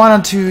really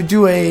wanted to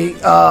do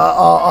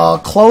a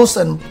close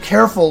and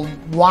careful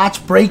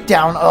watch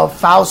breakdown of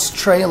Faust's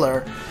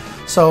trailer.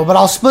 But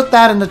I'll split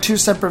that into two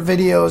separate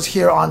videos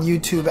here on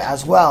YouTube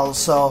as well.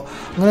 So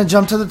I'm going to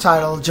jump to the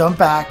title, jump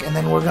back, and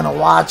then we're going to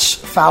watch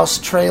Faust's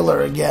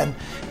trailer again.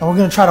 And we're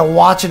going to try to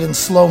watch it in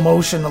slow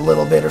motion a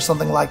little bit or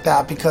something like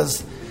that,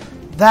 because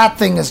that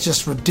thing is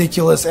just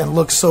ridiculous and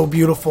looks so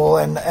beautiful,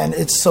 and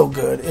it's so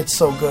good. It's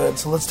so good.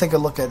 So let's take a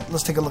look at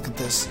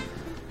this.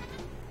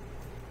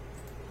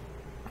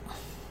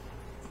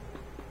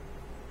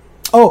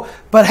 Oh,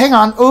 but hang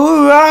on.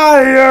 Ooh,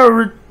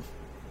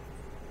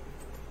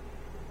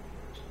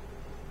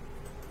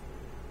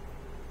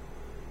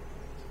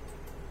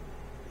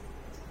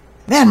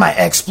 man, my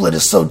XSplit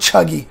is so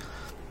chuggy.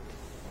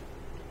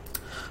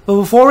 But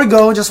before we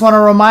go, just want to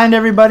remind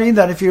everybody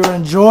that if you're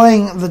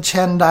enjoying the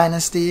Chen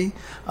Dynasty,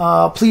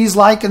 please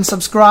like and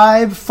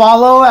subscribe.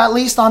 Follow at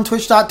least on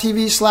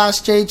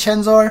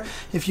twitch.tv/jchenzor.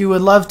 If you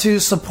would love to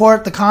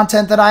support the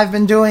content that I've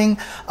been doing,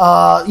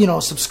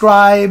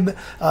 subscribe,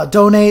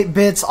 donate,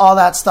 bits, all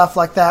that stuff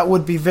like that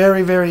would be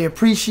very, very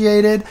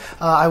appreciated.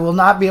 I will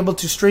not be able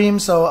to stream,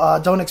 so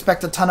don't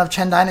expect a ton of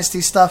Chen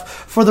Dynasty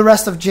stuff for the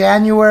rest of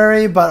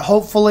January, but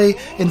hopefully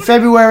in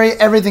February,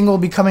 everything will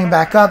be coming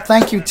back up.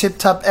 Thank you,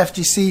 TipTup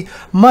FGC.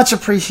 Much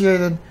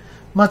appreciated.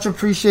 Much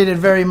appreciated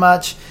very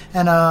much.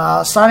 And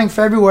starting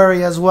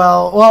February as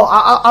well,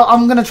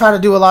 I'm going to try to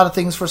do a lot of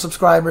things for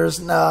subscribers,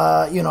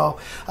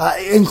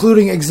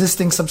 including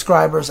existing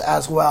subscribers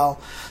as well.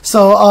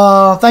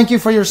 So thank you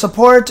for your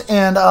support.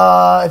 And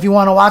if you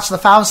want to watch the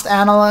Faust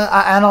analysis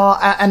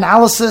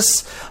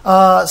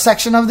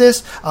section of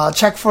this,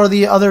 check for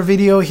the other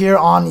video here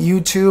on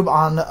YouTube,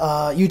 on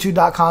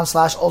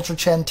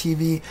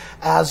youtube.com/UltraChenTV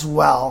as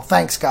well.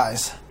 Thanks,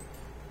 guys.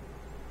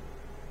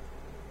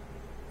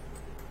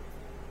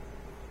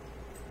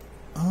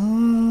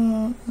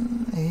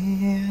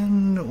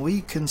 And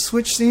we can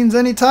switch scenes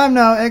anytime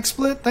now,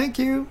 XSplit. Thank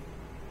you.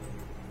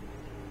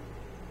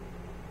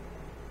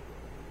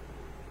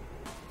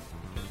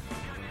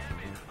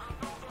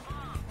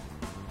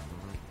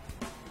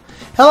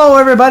 Hello,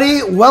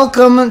 everybody.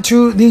 Welcome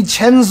to the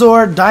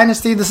Chenzor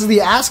Dynasty. This is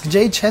the Ask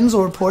J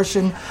Chenzor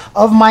portion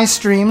of my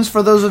streams.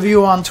 For those of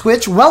you on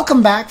Twitch,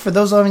 welcome back. For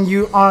those of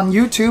you on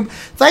YouTube,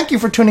 thank you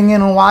for tuning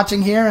in and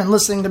watching here and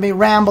listening to me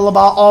ramble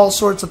about all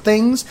sorts of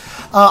things.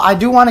 I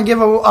do want to give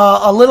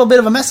a little bit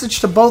of a message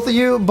to both of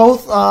you,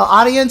 both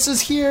audiences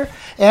here,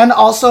 and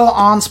also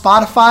on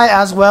Spotify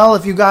as well.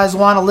 If you guys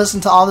want to listen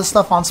to all this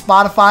stuff on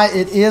Spotify,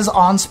 it is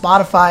on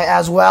Spotify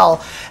as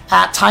well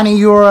at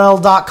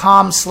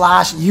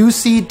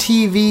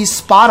tinyurl.com/UCTV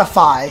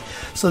Spotify,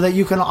 so that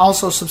you can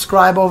also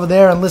subscribe over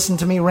there and listen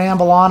to me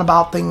ramble on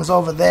about things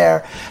over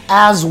there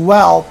as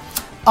well.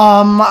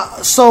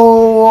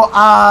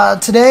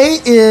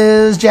 Today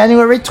is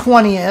January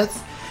 20th.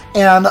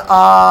 And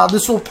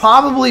this will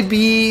probably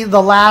be the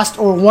last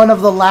or one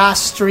of the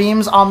last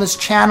streams on this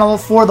channel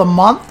for the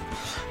month.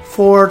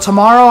 For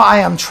tomorrow, I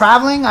am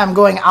traveling. I'm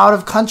going out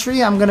of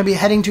country. I'm going to be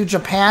heading to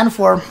Japan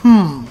for,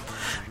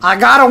 I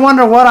gotta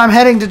wonder what I'm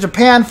heading to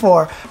Japan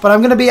for. But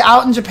I'm going to be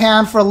out in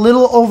Japan for a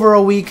little over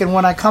a week. And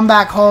when I come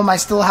back home, I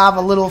still have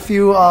a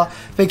few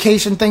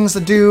vacation things to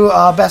do.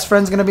 Best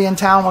friend's going to be in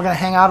town. We're going to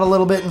hang out a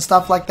little bit and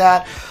stuff like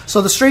that.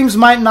 So the streams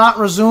might not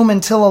resume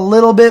until a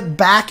little bit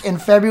back in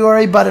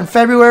February. But in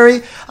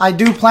February, I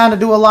do plan to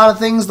do a lot of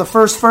things. The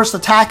first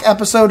attack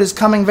episode is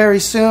coming very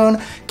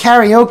soon.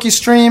 Karaoke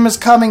stream is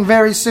coming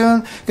very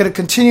soon. Going to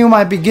continue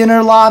my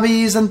beginner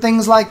lobbies and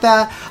things like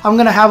that. I'm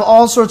going to have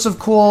all sorts of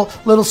cool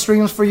little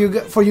streams for you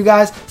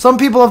guys. Some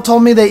people have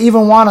told me they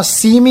even want to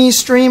see me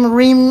stream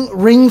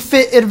Ring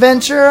Fit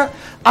Adventure.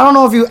 I don't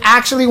know if you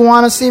actually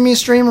want to see me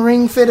stream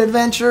Ring Fit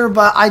Adventure,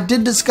 but I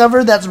did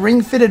discover that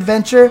Ring Fit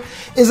Adventure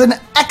is an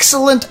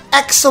excellent,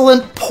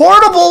 excellent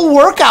portable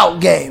workout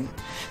game.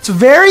 It's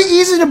very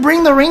easy to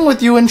bring the ring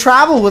with you and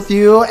travel with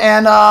you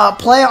and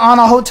play on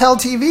a hotel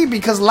TV,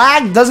 because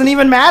lag doesn't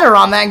even matter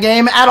on that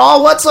game at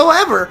all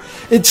whatsoever.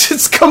 It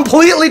just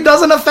completely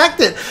doesn't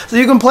affect it. So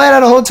you can play it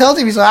at a hotel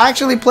TV. So I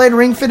actually played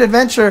Ring Fit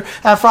Adventure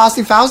at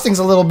Frosty Faustings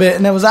a little bit,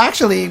 and it was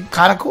actually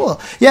kind of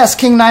cool. Yes,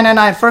 King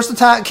 999 first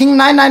attack. King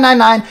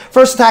 9999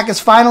 first attack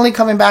is finally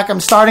coming back. I'm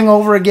starting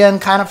over again,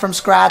 kind of from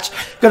scratch.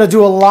 Gonna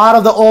do a lot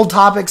of the old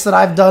topics that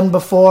I've done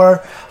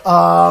before.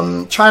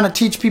 Trying to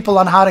teach people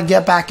on how to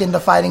get back into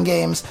fighting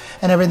games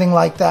and everything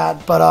like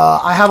that. But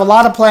I have a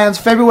lot of plans.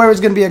 February is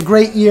going to be a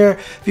great year.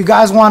 If you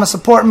guys want to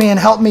support me and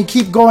help me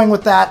keep going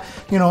with that,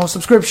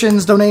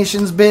 subscriptions,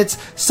 donations, bits.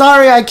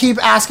 Sorry I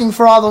keep asking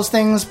for all those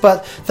things,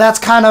 but that's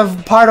kind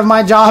of part of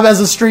my job as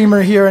a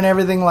streamer here and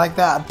everything like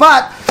that.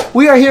 But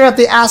we are here at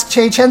the Ask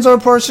J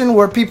Chenzor portion,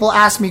 where people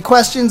ask me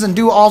questions and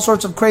do all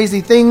sorts of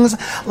crazy things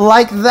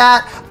like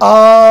that.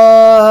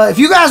 If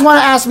you guys want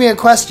to ask me a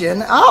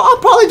question, I'll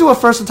probably do a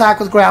first attack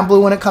with Grand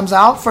Blue when it comes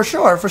out, for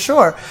sure.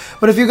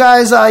 But if you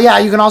guys,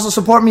 you can also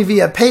support me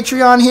via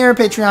Patreon here,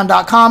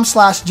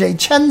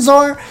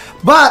 patreon.com/jchenzor.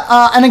 But,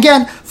 and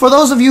again, for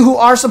those of you who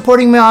are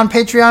supporting me on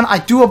Patreon, I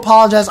do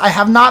apologize. I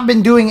have not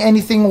been doing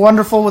anything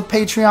wonderful with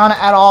Patreon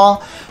at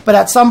all. But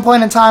at some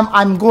point in time,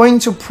 I'm going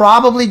to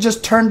probably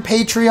just turn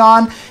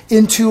Patreon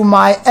into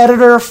my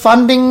editor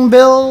funding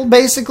bill,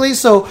 basically.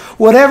 So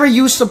whatever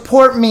you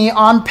support me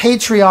on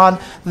Patreon,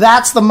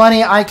 that's the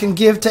money I can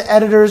give to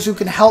editors who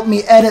can help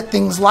me edit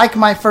things like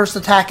my first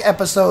attack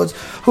episodes,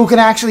 who can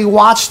actually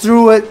watch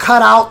through it,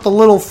 cut out the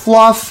little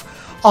fluff,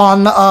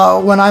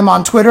 on when I'm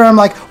on Twitter. I'm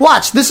like,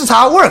 watch, this is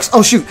how it works.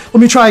 Oh shoot,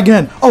 let me try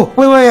again. Oh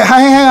wait,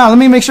 hang on, let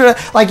me make sure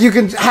that, like, you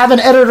can have an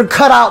editor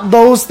cut out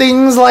those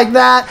things like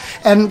that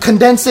and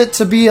condense it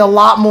to be a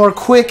lot more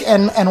quick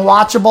and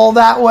watchable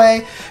that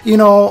way. You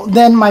know,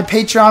 then my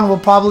Patreon will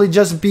probably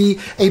just be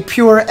a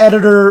pure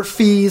editor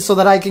fee so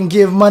that I can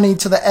give money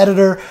to the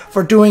editor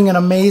for doing an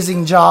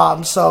amazing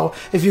job. So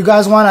if you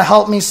guys want to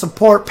help me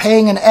support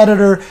paying an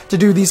editor to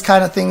do these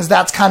kind of things,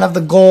 that's kind of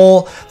the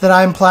goal that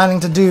I'm planning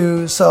to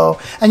do. So,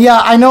 and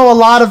yeah, I know a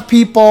lot of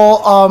people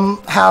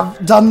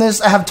have done this,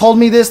 have told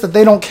me this, that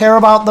they don't care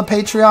about the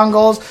Patreon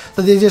goals,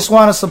 that they just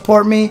want to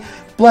support me.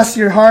 Bless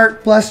your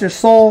heart, bless your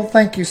soul.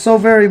 Thank you so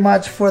very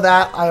much for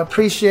that. I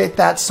appreciate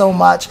that so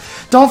much.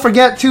 Don't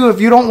forget too,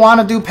 if you don't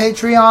want to do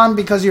Patreon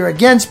because you're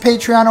against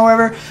Patreon or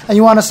whatever, and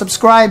you want to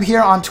subscribe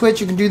here on Twitch,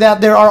 you can do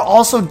that. There are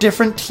also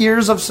different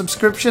tiers of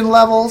subscription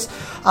levels.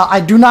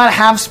 I do not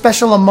have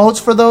special emotes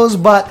for those,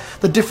 but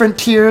the different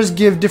tiers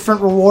give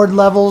different reward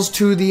levels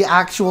to the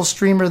actual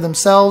streamer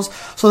themselves.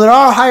 So there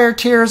are higher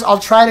tiers. I'll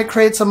try to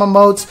create some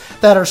emotes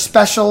that are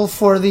special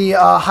for the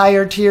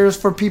higher tiers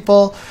for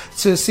people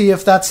to see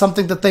if that's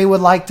something that they would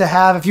like to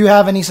have. If you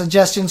have any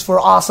suggestions for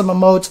awesome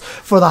emotes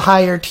for the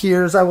higher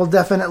tiers, I will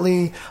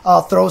definitely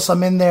throw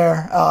some in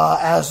there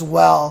as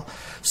well.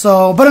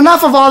 So, but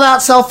enough of all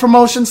that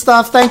self-promotion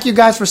stuff. Thank you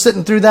guys for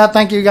sitting through that.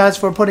 Thank you guys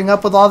for putting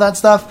up with all that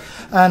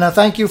stuff. And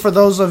thank you for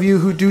those of you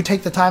who do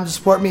take the time to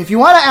support me. If you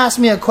want to ask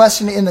me a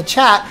question in the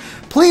chat,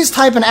 please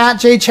type an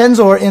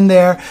 @JChenzor in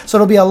there, so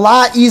it'll be a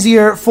lot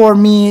easier for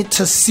me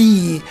to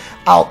see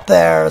out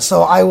there.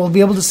 So I will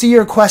be able to see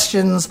your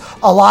questions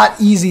a lot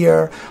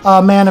easier.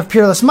 Man of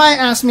Peerless Might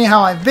asked me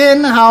how I've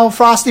been, how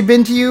Frosty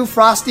been to you.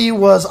 Frosty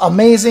was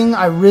amazing.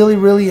 I really,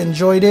 really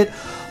enjoyed it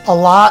a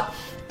lot.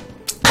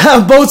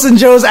 Boats and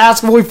Joe's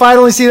asked, will we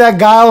finally see that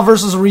Guile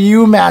versus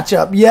Ryu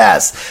matchup?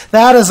 Yes,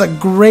 that is a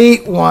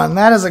great one.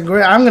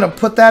 I'm going to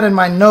put that in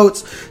my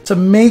notes to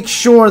make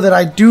sure that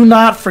I do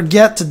not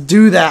forget to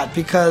do that,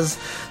 because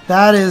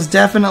that is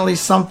definitely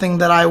something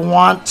that I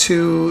want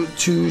to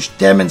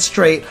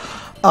demonstrate,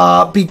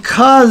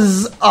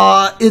 because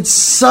it's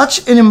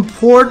such an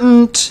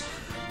important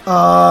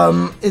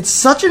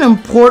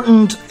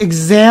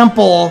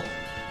example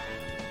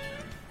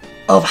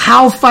of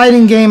how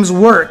fighting games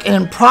work,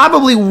 and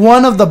probably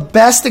one of the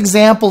best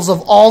examples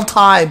of all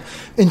time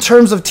in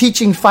terms of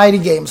teaching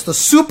fighting games. The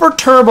Super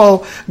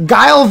Turbo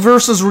Guile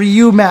versus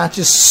Ryu match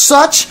is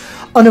such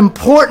an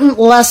important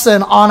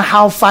lesson on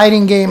how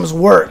fighting games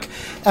work.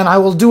 And I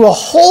will do a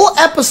whole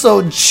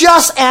episode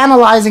just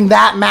analyzing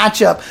that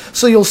matchup,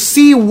 so you'll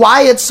see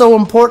why it's so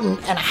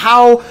important and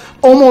how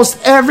almost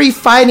every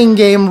fighting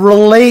game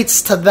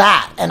relates to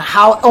that, and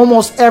how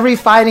almost every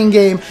fighting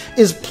game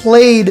is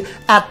played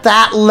at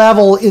that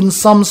level in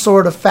some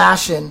sort of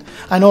fashion.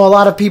 I know a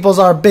lot of people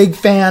are a big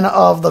fan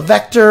of the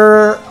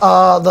vector,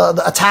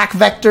 the attack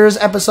vectors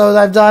episode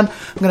I've done.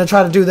 I'm going to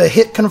try to do the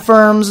hit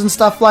confirms and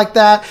stuff like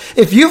that.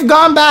 If you've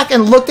gone back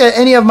and looked at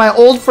any of my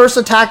old first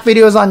attack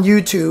videos on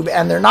YouTube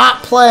and they're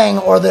not playing,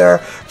 or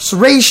their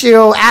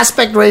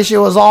aspect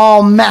ratio is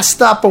all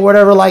messed up or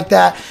whatever like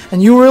that,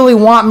 and you really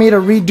want me to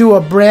redo a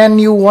brand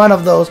new one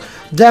of those,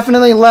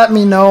 definitely let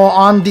me know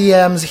on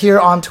DMs here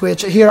on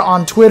Twitch, here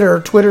on Twitter.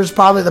 Twitter's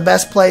probably the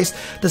best place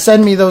to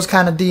send me those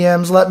kind of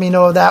DMs. Let me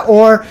know of that,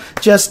 or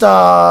just that's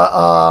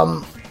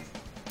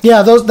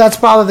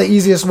probably the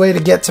easiest way to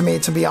get to me,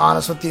 to be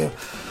honest with you.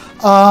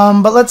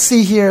 But let's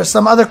see here,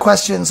 some other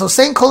questions. So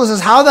St. Cola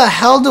says, how the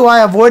hell do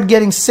I avoid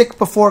getting sick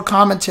before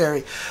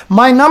commentary?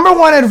 My number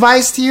one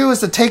advice to you is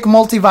to take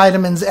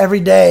multivitamins every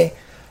day.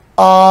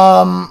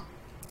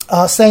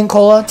 St.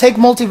 Cola, take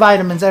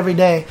multivitamins every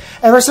day.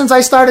 Ever since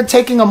I started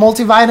taking a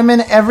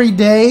multivitamin every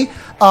day,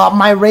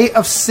 my rate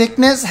of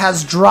sickness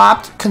has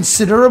dropped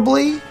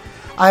considerably.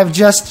 I've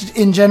just,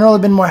 in general,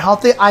 been more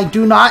healthy. I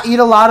do not eat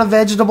a lot of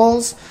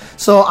vegetables,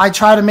 so I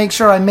try to make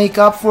sure I make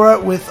up for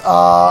it with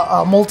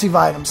a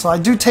multivitamin. So I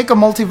do take a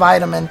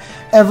multivitamin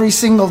every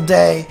single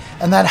day,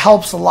 and that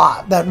helps a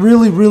lot. That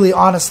really, really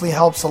honestly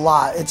helps a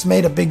lot. It's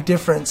made a big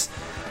difference.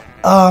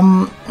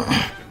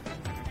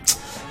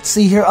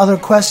 See here, other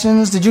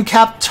questions. Did you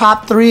cap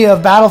top 3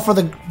 of Battle for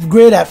the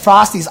Grid at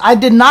Frosty's? I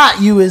did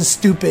not. You is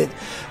stupid.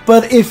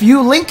 But if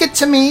you link it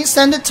to me,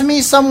 send it to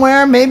me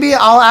somewhere, maybe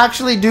I'll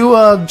actually do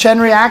a Chen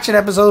reaction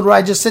episode where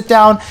I just sit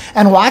down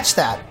and watch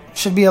that.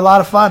 Should be a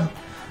lot of fun.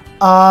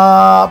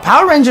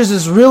 Power Rangers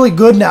is really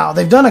good now.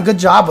 They've done a good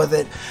job with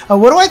it.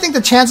 What do I think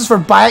the chances for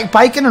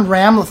Baiken and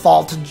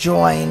Ramlethal to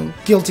join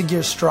Guilty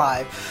Gear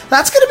Strive?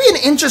 That's going to be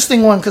an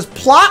interesting one, because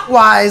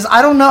plot-wise,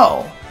 I don't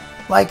know.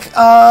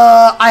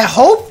 I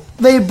hope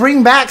they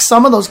bring back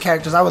some of those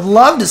characters. I would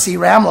love to see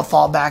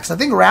Ramlethal back, because I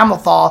think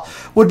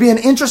Ramlethal would be an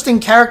interesting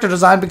character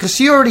design, because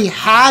she already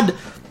had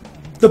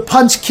the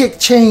punch kick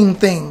chain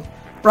thing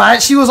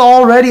right? She was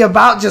already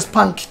about just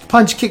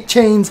punch, kick,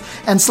 chains,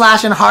 and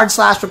slash and hard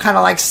slash were kind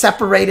of like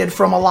separated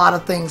from a lot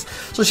of things.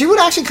 So she would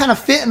actually kind of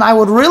fit, and I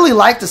would really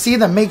like to see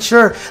them make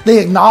sure they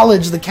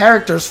acknowledge the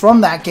characters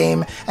from that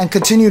game and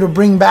continue to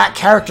bring back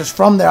characters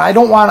from there. I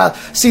don't want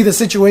to see the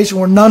situation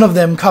where none of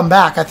them come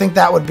back. I think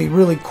that would be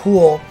really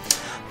cool.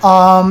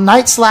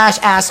 Night Slash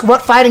asks,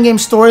 what fighting game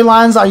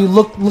storylines are you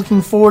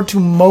looking forward to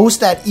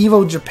most at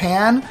EVO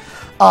Japan?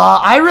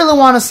 I really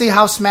want to see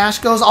how Smash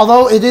goes,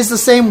 although it is the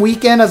same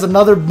weekend as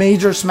another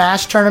major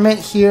Smash tournament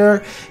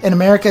here in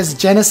America's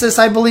Genesis,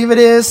 I believe it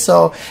is,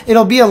 so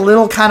it'll be a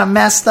little kind of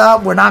messed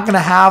up. We're not going to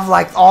have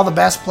like all the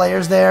best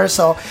players there,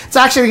 so it's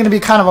actually going to be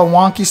kind of a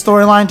wonky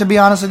storyline, to be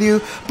honest with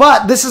you,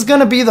 but this is going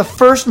to be the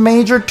first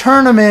major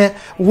tournament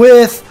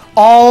with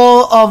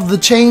all of the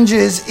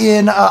changes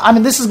in,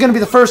 this is going to be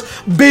the first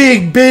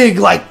big,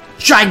 like,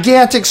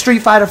 gigantic Street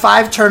Fighter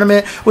V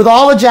tournament with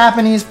all the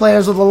Japanese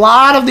players, with a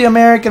lot of the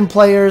American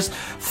players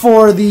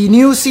for the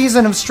new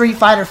season of Street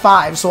Fighter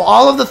V. So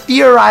all of the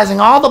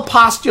theorizing, all the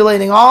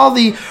postulating, all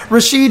the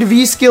Rashid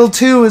V-Skill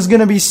 2 is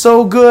going to be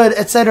so good,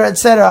 etc.,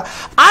 etc.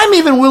 I'm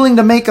even willing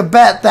to make a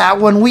bet that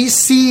when we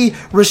see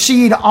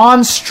Rashid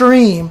on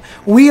stream,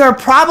 we are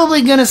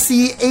probably going to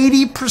see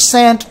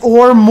 80%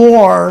 or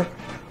more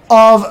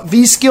of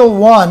V-Skill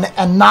 1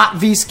 and not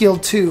V-Skill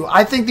 2.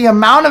 I think the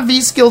amount of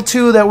V-Skill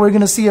 2 that we're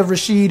going to see of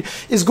Rashid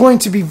is going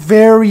to be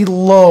very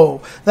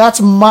low. That's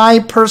my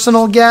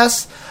personal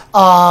guess,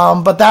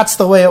 but that's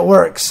the way it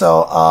works.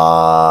 So,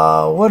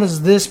 what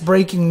is this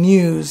breaking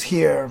news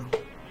here?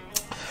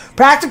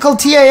 Practical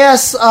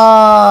TAS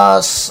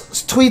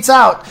tweets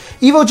out,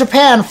 EVO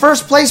Japan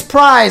first place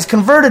prize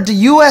converted to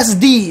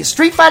USD.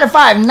 Street Fighter V,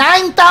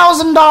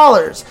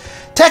 $9,000.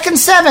 Tekken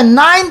 7,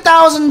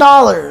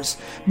 $9,000.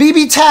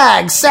 BB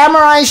Tag,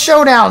 Samurai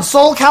Showdown,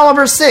 Soul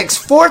Calibur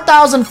 6,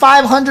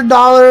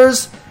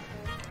 $4,500.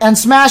 And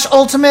Smash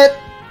Ultimate,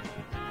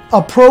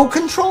 a Pro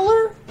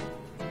Controller?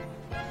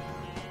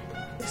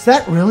 Is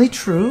that really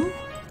true?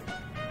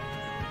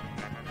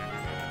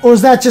 Or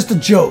is that just a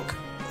joke?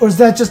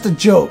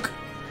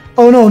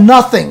 Oh no,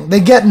 nothing. They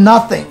get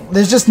nothing.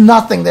 There's just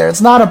nothing there.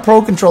 It's not a Pro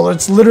Controller.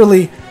 It's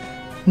literally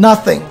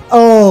nothing.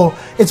 Oh,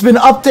 it's been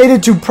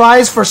updated to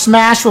prize for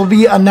Smash will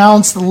be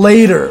announced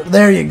later.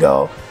 There you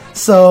go.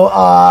 So,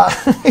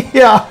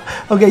 yeah.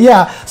 Okay,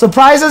 yeah. So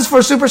prizes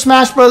for Super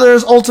Smash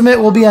Bros.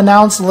 Ultimate will be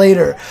announced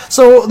later.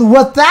 So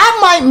what that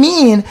might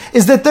mean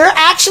is that they're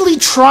actually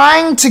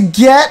trying to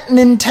get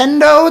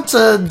Nintendo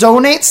to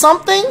donate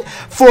something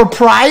for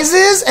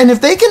prizes. And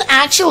if they can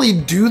actually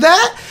do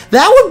that,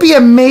 that would be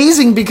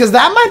amazing, because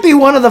that might be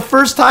one of the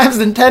first times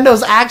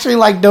Nintendo's actually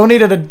like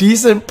donated a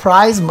decent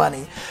prize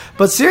money.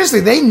 But seriously,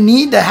 they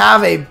need to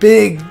have a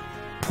big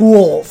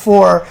pool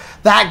for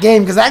that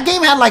game, because that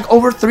game had like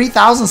over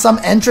 3,000 some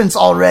entrants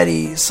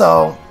already.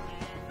 So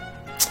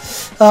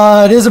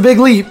it is a big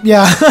leap.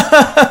 Yeah.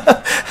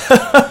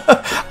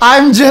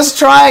 I'm just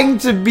trying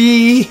to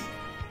be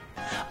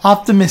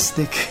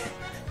optimistic.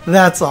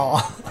 That's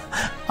all.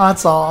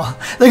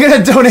 They're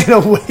gonna donate a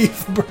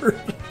wave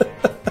bird.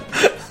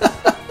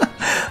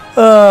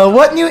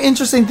 What new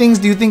interesting things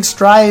do you think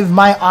Strive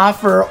might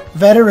offer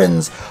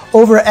veterans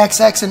over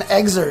XX and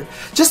Xrd?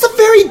 Just a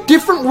very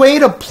different way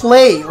to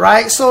play,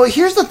 right? So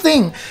here's the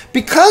thing.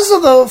 Because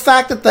of the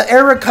fact that the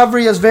air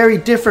recovery is very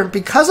different,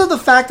 because of the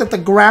fact that the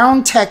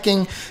ground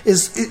teching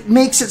it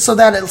makes it so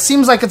that it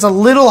seems like it's a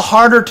little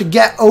harder to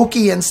get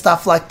Oki and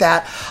stuff like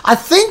that, I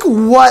think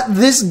what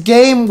this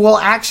game will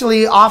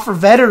actually offer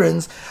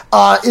veterans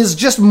is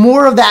just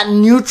more of that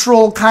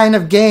neutral kind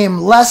of game,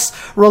 less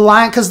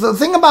reliant, because the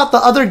thing about the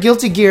other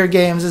Guilty Gear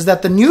games is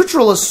that the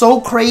neutral is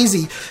so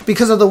crazy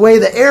because of the way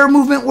the air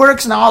movement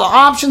works and all the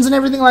options and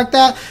everything like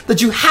that,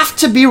 that you have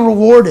to be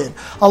rewarded.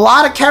 A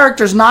lot of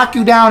characters knock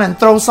you down and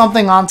throw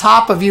something on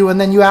top of you, and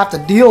then you have to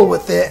deal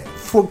with it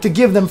to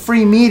give them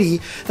free meaty.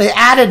 They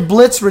added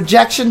blitz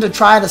rejection to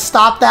try to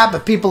stop that,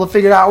 but people have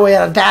figured out a way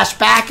how to dash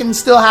back and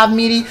still have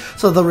meaty,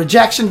 so the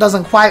rejection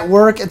doesn't quite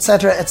work,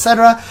 etc.,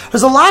 etc.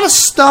 There's a lot of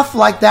stuff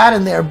like that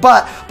in there,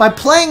 but by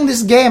playing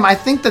this game, I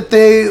think that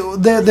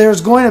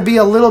there's going to be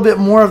a little bit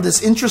more of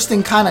this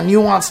interesting kind of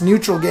nuanced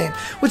neutral game,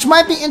 which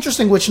might be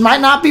interesting, which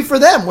might not be for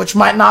them, which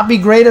might not be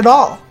great at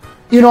all.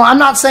 You know, I'm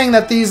not saying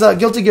that these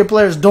Guilty Gear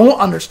players don't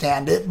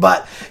understand it,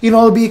 but, you know,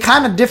 it'll be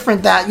kind of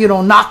different that, you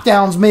know,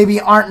 knockdowns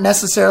maybe aren't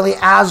necessarily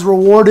as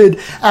rewarded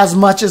as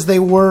much as they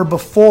were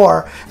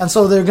before. And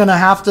so they're going to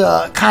have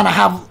to kind of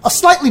have a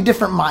slightly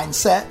different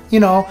mindset, you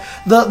know.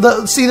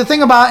 The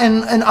thing about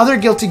in other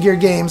Guilty Gear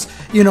games,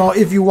 you know,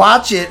 if you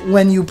watch it,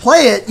 when you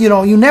play it, you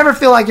know, you never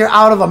feel like you're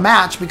out of a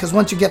match, because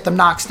once you get them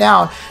knocks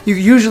down, you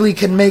usually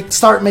can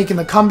start making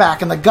the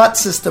comeback, and the gut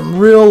system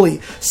really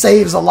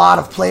saves a lot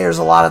of players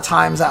a lot of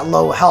times at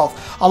low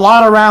health. A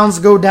lot of rounds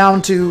go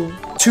down to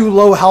too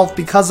low health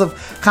because of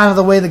kind of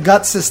the way the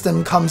gut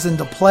system comes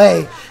into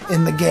play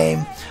in the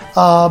game.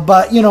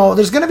 But, you know,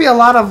 there's going to be a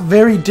lot of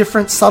very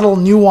different, subtle,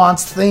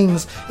 nuanced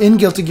things in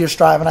Guilty Gear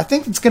Strive, and I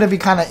think it's going to be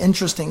kind of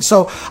interesting.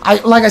 So,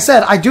 like I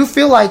said, I do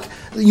feel like,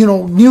 you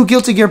know, new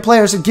Guilty Gear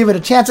players should give it a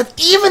chance, and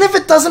even if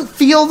it doesn't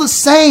feel the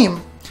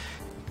same,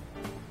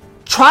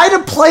 try to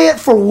play it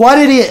for what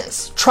it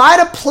is. Try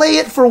to play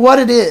it for what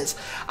it is.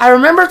 I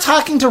remember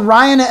talking to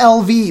Ryan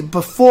LV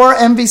before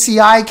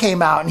MVCI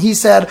came out, and he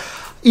said,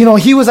 you know,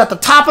 he was at the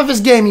top of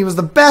his game. He was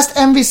the best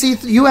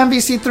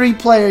UMVC3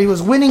 player. He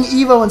was winning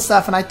Evo and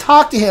stuff. And I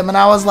talked to him, and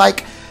I was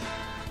like,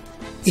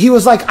 he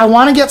was like, I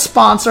want to get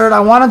sponsored. I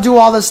want to do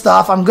all this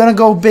stuff. I'm going to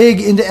go big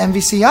into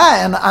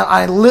MVCI. And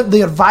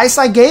the advice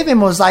I gave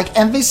him was like,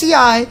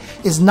 MVCI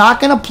is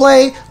not going to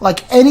play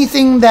like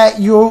anything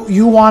that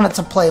you want it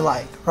to play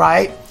like,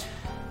 right?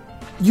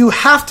 You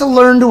have to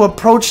learn to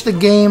approach the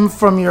game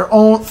from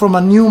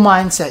a new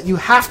mindset. You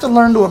have to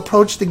learn to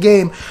approach the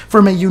game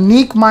from a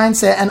unique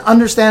mindset and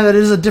understand that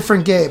it is a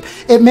different game.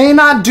 It may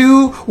not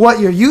do what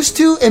you're used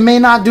to. It may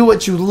not do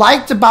what you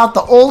liked about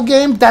the old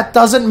game. That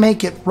doesn't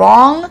make it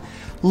wrong.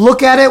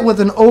 Look at it with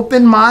an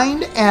open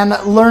mind and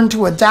learn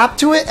to adapt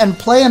to it and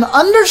play and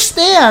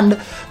understand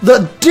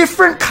the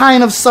different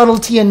kind of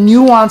subtlety and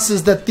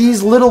nuances that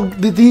these little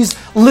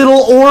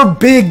or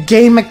big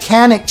game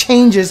mechanic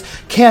changes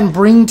can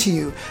bring to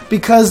you,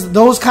 because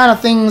those kind of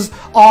things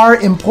are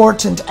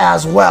important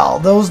as well.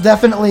 Those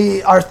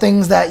definitely are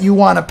things that you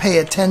want to pay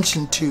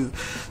attention to.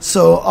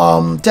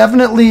 So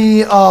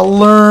definitely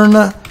learn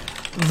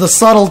the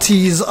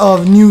subtleties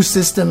of new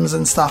systems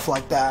and stuff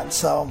like that.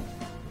 So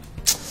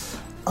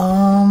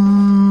let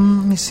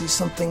me see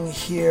something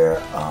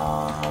here.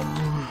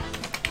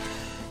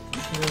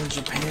 Here,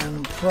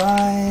 Japan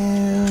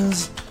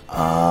prize.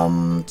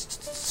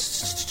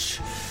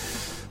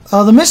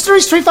 The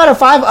mystery Street Fighter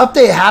V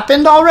update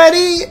happened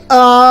already,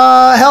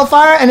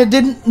 Hellfire, and it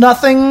did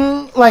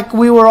nothing like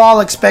we were all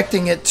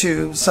expecting it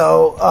to.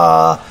 So,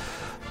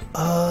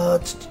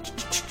 let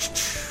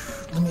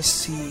me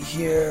see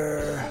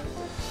here.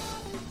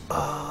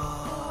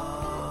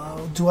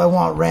 Do I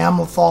want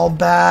Ramlethal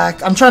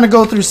back? I'm trying to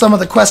go through some of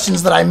the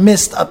questions that I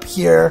missed up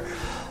here.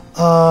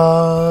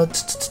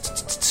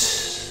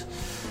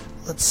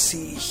 Let's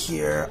see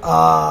here.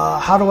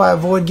 How do I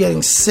avoid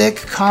getting sick?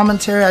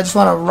 Commentary. I just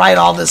want to write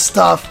all this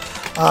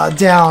stuff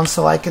down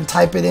so I can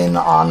type it in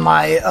on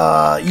my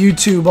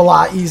YouTube a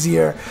lot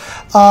easier.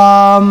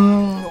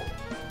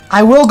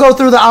 I will go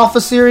through the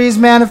Alpha Series,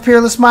 Man of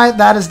Peerless Might.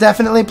 That is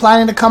definitely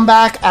planning to come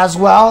back as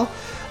well.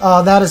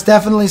 That is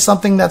definitely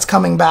something that's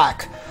coming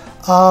back.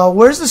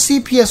 Where's the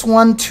CPS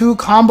 1-2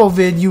 combo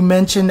vid you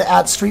mentioned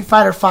at Street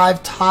Fighter V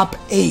Top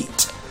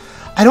 8?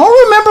 I don't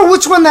remember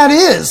which one that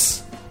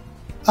is.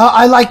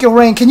 I like your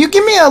rain. Can you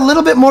give me a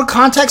little bit more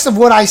context of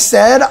what I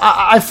said?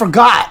 I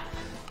forgot.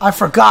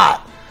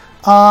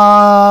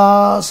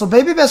 So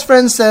Baby Best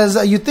Friend says,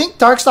 you think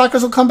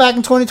Darkstalkers will come back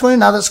in 2020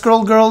 now that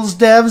Scroll Girls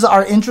devs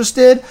are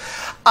interested?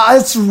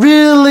 It's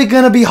really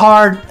gonna be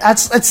hard.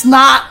 It's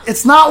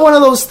not one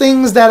of those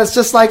things that it's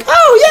just like,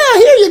 oh yeah,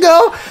 here you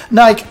go.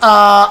 Like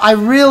I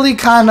really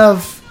kind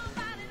of,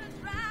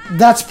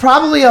 that's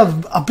probably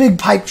a big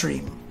pipe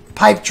dream.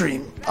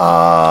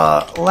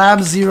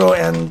 Lab Zero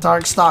and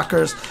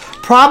Darkstalkers,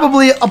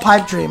 probably a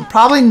pipe dream.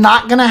 Probably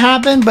not gonna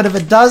happen, but if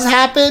it does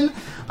happen,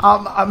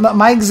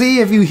 Mike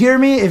Z, if you hear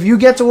me, if you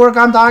get to work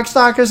on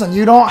Darkstalkers and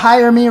you don't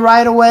hire me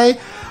right away,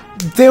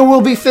 there will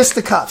be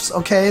fisticuffs,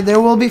 okay?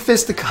 There will be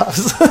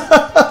fisticuffs.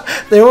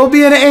 There will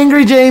be an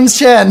angry James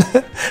Chen.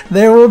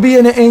 There will be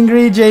an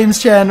angry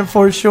James Chen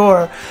for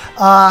sure.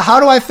 How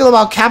do I feel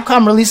about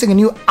Capcom releasing a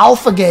new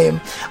alpha game?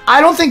 I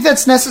don't think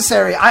that's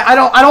necessary. I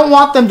don't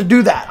want them to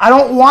do that. I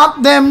don't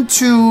want them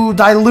to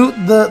dilute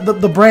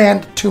the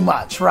brand too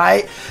much,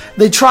 right?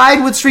 They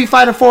tried with Street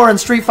Fighter 4 and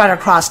Street Fighter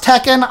Cross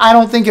Tekken. I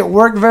don't think it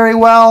worked very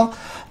well.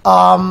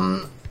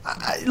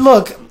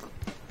 Look,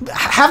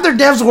 have their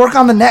devs work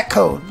on the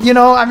netcode. You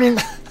know, I mean,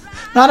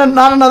 not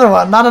another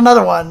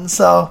one.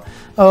 So,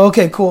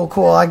 okay,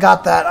 cool. I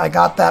got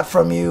that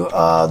from you.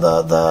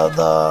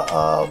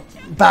 The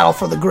Battle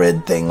for the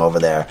Grid thing over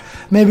there.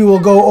 Maybe we'll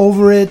go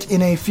over it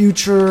in a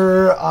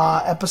future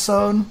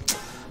episode.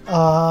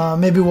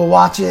 Maybe we'll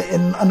watch it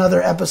in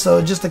another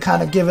episode just to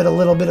kind of give it a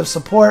little bit of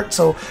support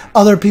so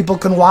other people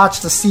can watch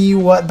to see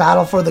what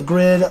Battle for the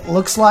Grid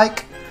looks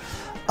like.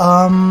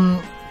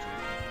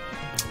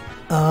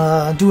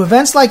 Do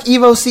events like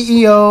Evo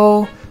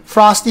CEO,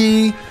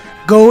 Frosty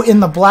go in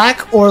the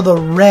black or the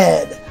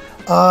red?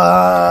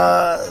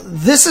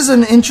 This is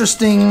an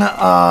interesting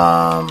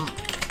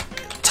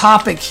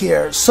topic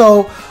here.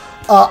 So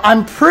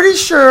I'm pretty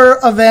sure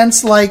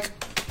events like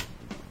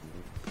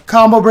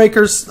Combo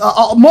Breakers,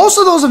 most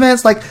of those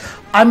events, like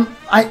I'm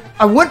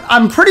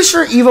pretty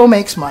sure Evo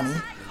makes money.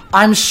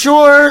 I'm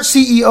sure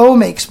CEO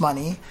makes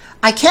money.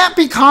 I can't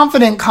be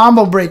confident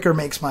Combo Breaker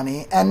makes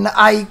money, and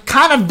I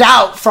kind of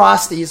doubt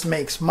Frosty's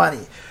makes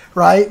money,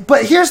 right?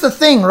 But here's the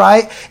thing,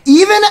 right?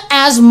 Even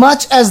as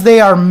much as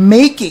they are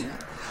making,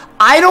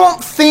 I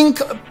don't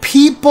think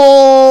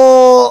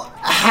people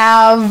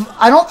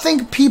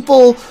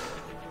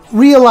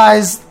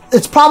realize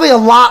it's probably a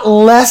lot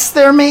less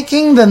they're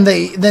making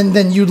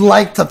than you'd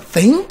like to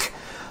think.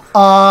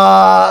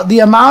 the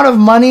amount of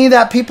money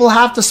that people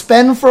have to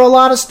spend for a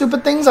lot of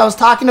stupid things. I was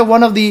talking to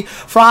one of the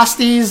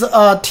Frosties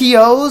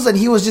TOs, and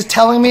he was just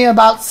telling me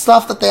about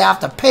stuff that they have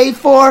to pay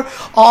for,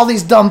 all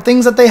these dumb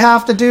things that they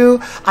have to do.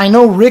 I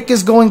know Rick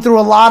is going through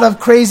a lot of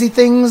crazy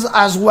things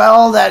as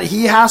well that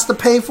he has to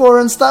pay for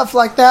and stuff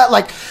like that.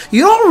 Like,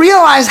 you don't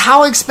realize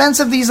how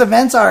expensive these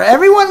events are.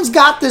 Everyone's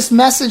got this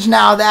message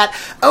now that,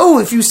 oh,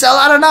 if you sell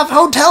out enough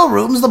hotel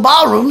rooms, the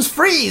ballroom's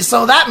free,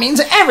 so that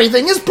means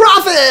everything is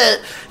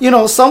profit. You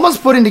know, someone's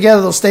putting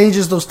together those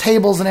stages, those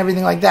tables, and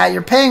everything like that.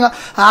 You're paying,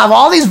 have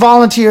all these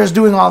volunteers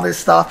doing all this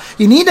stuff.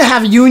 You need to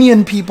have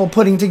union people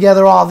putting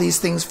together all these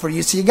things for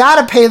you. So you got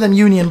to pay them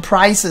union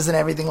prices and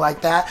everything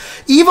like that.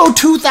 Evo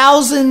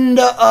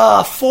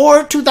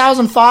 2004,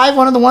 2005,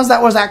 one of the ones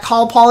that was at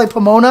Cal Poly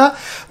Pomona,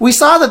 we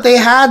saw that they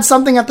had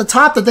something at the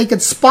top that they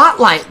could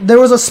spotlight. There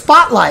was a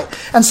spotlight.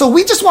 And so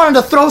we just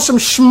wanted to throw some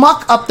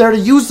schmuck up there to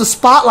use the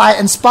spotlight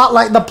and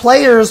spotlight the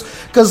players,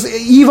 because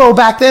Evo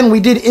back then,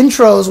 we did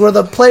intros where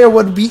the player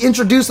would be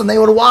introduced and they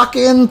would walk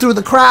in through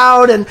the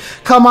crowd and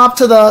come up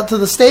to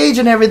the stage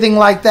and everything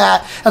like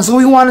that. And so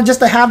we wanted just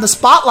to have the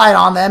spotlight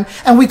on them,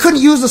 and we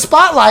couldn't use the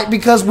spotlight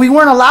because we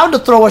weren't allowed to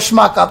throw a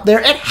schmuck up there.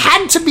 It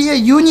had to be a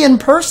union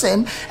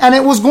person, and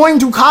it was going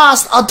to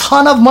cost a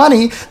ton of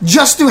money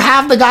just to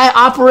have the guy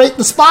operate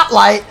the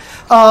spotlight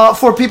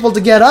for people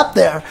to get up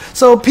there.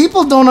 So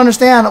people don't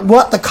understand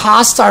what the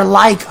costs are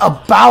like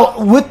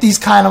about with these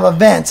kind of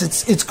events.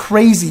 It's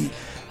crazy.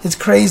 It's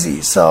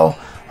crazy. So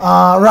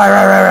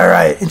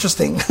right.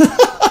 Interesting.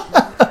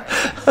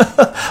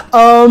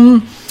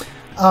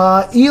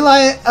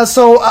 Eli,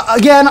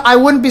 again, I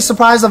wouldn't be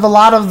surprised if a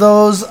lot of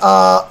those,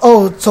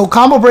 so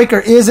Combo Breaker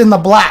is in the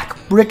black.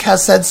 Rick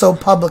has said so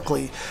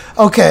publicly.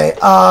 Okay,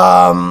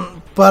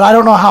 but I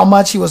don't know how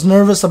much he was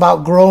nervous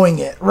about growing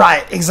it.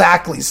 Right,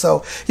 exactly.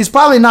 So he's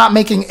probably not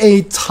making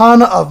a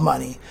ton of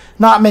money.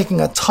 Not making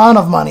a ton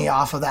of money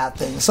off of that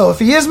thing. So if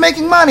he is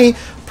making money,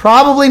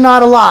 probably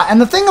not a lot. And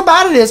the thing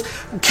about it is,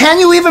 can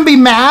you even be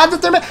mad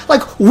that they're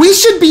like, we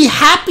should be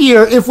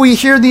happier if we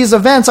hear these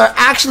events are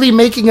actually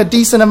making a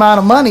decent amount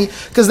of money,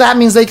 because that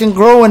means they can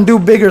grow and do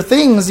bigger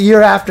things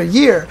year after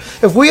year.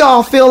 If we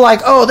all feel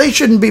like, oh, they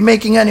shouldn't be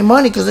making any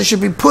money because they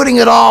should be putting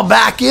it all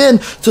back in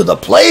to the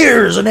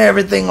players and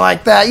everything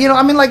like that, you know,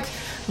 I mean, like,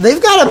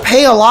 they've got to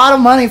pay a lot of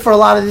money for a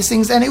lot of these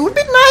things, and it would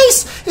be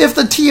nice if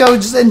the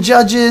TOs and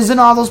judges and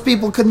all those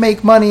people could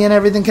make money and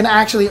everything, can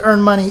actually earn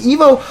money.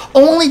 Evo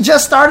only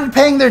just started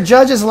paying their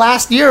judges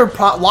last year,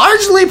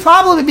 largely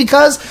probably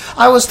because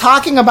I was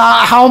talking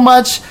about how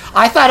much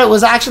I thought it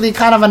was actually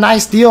kind of a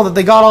nice deal that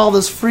they got all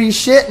this free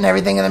shit and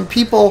everything, and then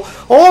people,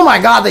 oh my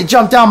God, they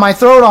jumped down my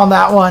throat on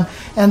that one.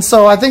 And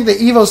so I think the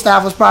Evo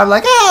staff was probably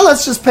like,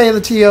 let's just pay the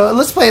TO,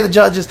 let's pay the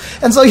judges.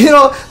 And so, you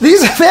know,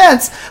 these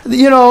events,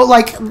 you know,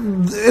 like,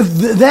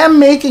 them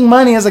making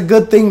money is a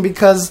good thing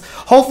because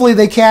hopefully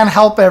they can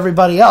help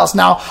everybody else.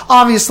 Now,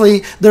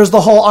 obviously, there's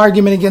the whole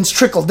argument against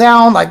trickle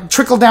down, like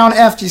trickle down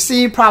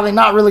FGC, probably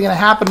not really going to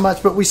happen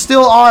much, but we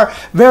still are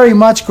very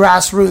much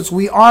grassroots.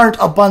 We aren't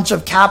a bunch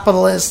of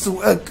capitalists,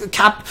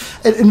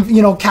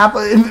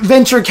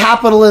 venture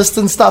capitalists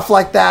and stuff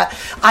like that.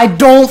 I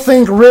don't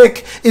think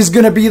Rick is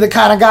going to be the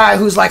kind of guy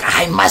who's like,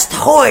 I must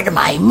hoard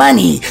my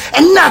money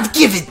and not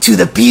give it to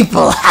the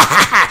people.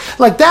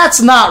 Like,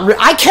 that's not,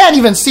 I can't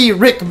even see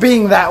Rick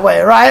being that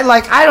way, right?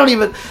 Like, I don't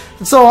even,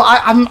 so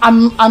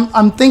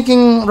I'm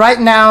thinking right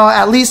now,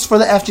 at least for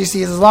the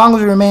FGCs, as long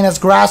as we remain as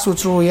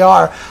grassroots where we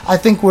are, I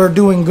think we're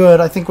doing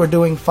good. I think we're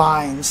doing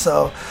fine.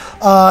 So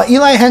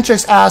Eli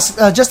Hendricks asks,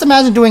 just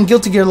imagine doing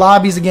Guilty Gear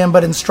lobbies again,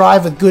 but in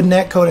Strive with good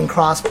netcode and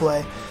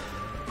crossplay.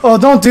 Oh,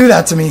 don't do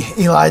that to me,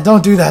 Eli.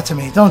 Don't do that to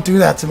me. Don't do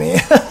that to me.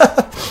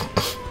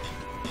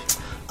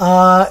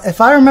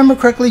 If I remember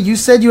correctly, you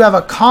said you have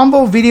a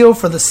combo video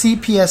for the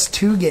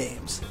CPS2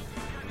 games.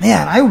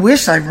 Man, I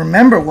wish I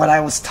remember what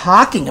I was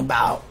talking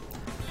about.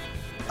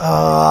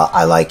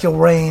 I like your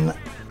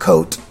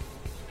raincoat.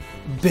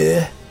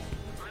 Bleh.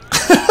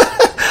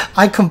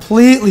 I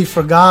completely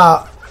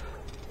forgot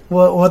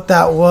what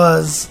that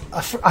was.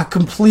 I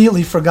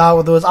completely forgot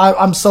what it was.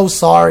 I'm so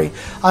sorry.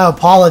 I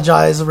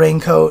apologize,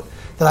 raincoat,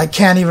 that I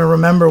can't even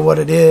remember what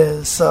it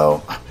is.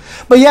 So,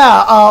 but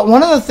yeah,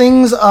 one of the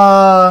things,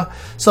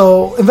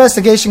 so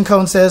Investigation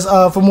Cone says,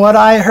 from what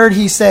I heard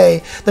he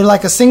say, they're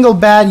like a single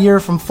bad year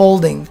from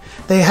folding.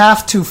 They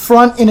have to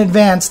front in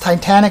advance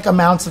titanic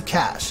amounts of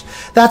cash.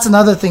 That's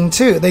another thing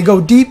too. They go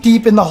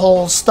deep in the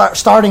hole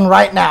starting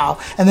right now,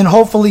 and then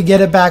hopefully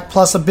get it back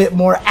plus a bit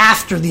more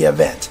after the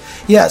event.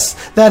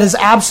 Yes, that is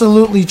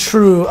absolutely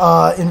true,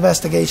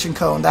 Investigation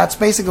Cone. That's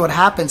basically what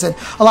happens. And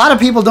a lot of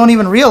people don't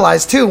even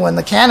realize, too, when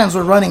the Cannons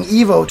were running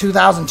EVO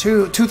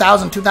 2002,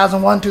 2000,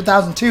 2001,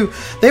 2002,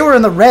 they were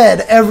in the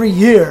red every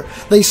year.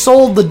 They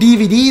sold the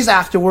DVDs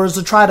afterwards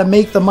to try to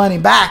make the money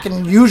back,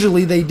 and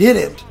usually they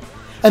didn't.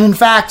 And in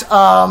fact,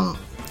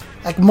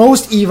 like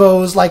most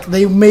EVOs, like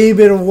they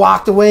maybe have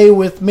walked away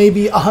with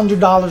maybe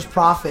 $100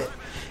 profit.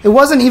 It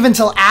wasn't even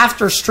till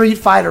after Street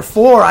Fighter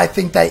 4, I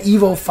think, that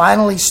EVO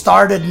finally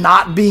started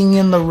not being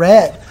in the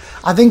red.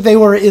 I think they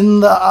were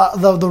in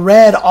the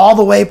red all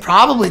the way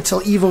probably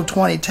till EVO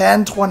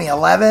 2010,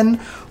 2011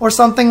 or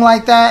something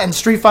like that, and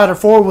Street Fighter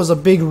 4 was a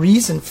big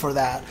reason for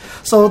that.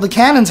 So the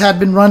Cannons had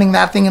been running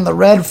that thing in the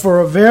red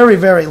for a very,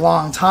 very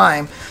long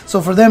time. So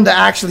for them to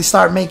actually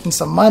start making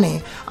some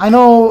money, I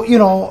know,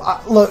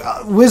 look,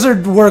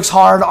 Wizard works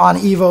hard on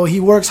EVO. He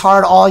works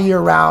hard all year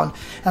round.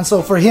 And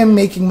so for him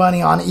making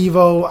money on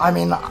EVO, I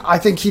mean, I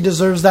think he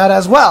deserves that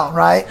as well,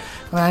 right?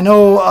 I mean, I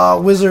know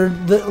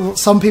Wizard,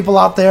 some people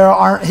out there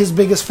aren't his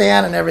biggest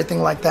fan and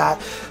everything like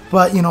that.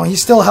 But, he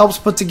still helps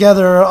put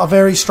together a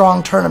very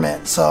strong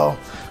tournament. So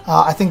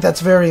I think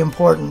that's very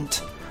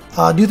important.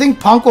 Do you think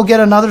Punk will get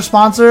another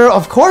sponsor?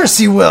 Of course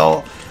he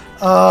will.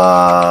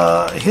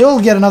 He'll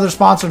get another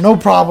sponsor, no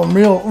problem,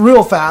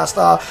 real fast.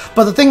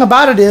 But the thing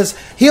about it is,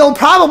 he'll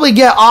probably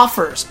get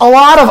offers, a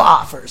lot of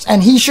offers,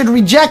 and he should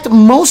reject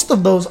most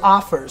of those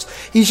offers.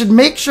 He should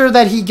make sure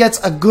that he gets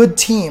a good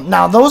team.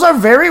 Now, those are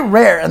very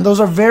rare, and those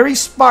are very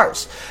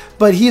sparse,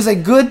 but he's a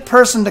good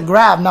person to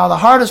grab. Now, the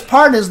hardest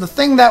part is the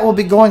thing that will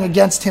be going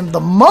against him the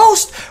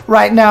most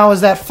right now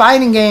is that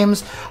fighting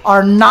games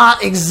are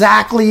not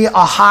exactly a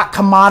hot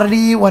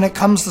commodity when it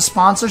comes to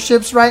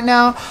sponsorships right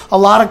now. A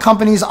lot of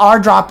companies are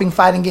dropping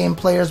fighting game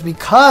players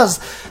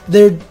because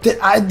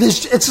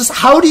it's just,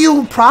 how do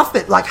you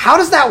profit? Like, how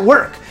does that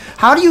work?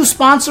 How do you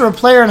sponsor a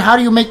player and how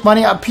do you make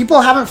money? People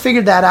haven't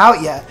figured that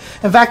out yet.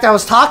 In fact, I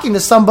was talking to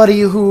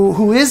somebody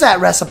who is at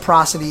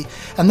Reciprocity,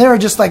 and they were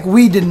just like,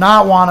 we did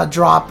not want to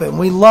drop him.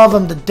 We love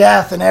him to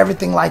death and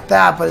everything like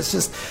that, but it's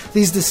just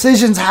these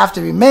decisions have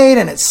to be made,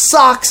 and it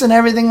sucks and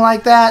everything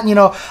like that. And,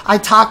 I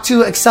talked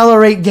to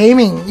Accelerate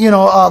Gaming,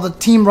 the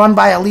team run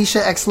by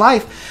Alicia X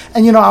Life,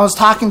 and, I was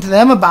talking to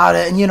them about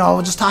it, and,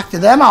 just talk to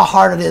them how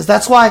hard it is.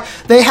 That's why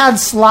they had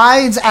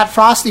slides at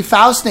Frosty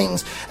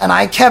Faustings, and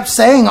I kept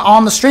saying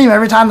on the stream,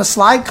 every time the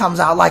slide comes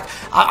out, like,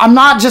 I'm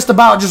not just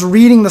about just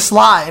reading the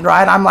slide,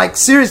 right? I'm like,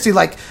 seriously,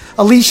 like,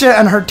 Alicia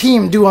and her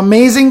team do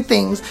amazing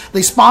things.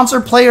 They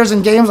sponsor players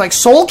in games like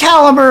Soul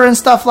Calibur and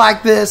stuff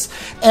like this.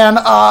 And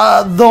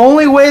the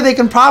only way they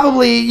can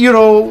probably,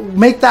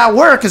 make that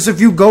work is if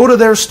you go to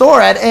their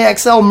store at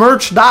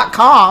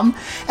axlmerch.com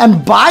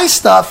and buy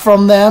stuff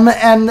from them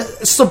and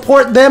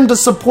support them to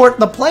support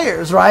the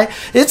players, right?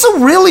 It's a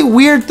really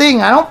weird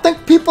thing. I don't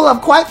think people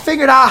have quite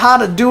figured out how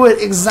to do it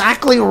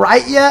exactly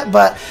right yet,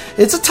 but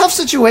it's a tough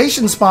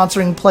situation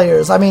sponsoring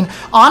players. I mean,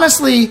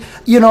 honestly,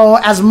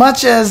 as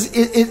much as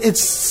it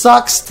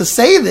sucks to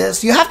say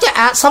this, you have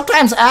to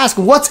sometimes ask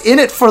what's in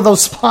it for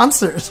those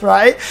sponsors,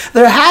 right?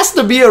 There has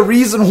to be a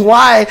reason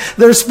why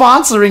they're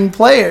sponsoring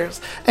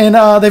players, and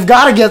they've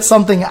got to get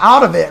something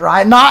out of it,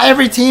 right? Not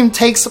every team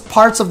takes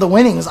parts of the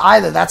winnings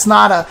either. That's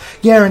not a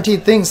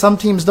guaranteed thing. Some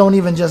teams don't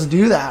even just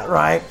do that,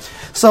 right?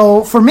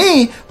 So for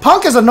me,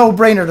 Punk is a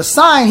no-brainer to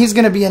sign. He's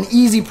going to be an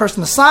easy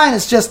person to sign.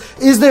 It's just,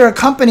 is there a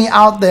company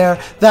out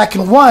there that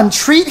can, one,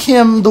 treat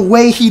him the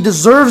way he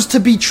deserves to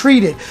be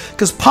treated?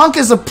 Because Punk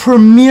is a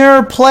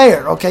premier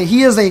player, okay?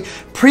 He is a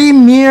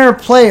premier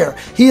player.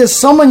 He is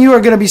someone you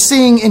are going to be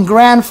seeing in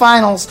grand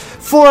finals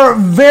for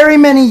very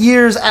many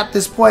years at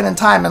this point in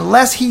time,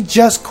 unless he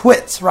just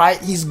quits,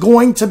 right? He's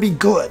going to be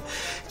good.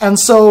 And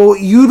so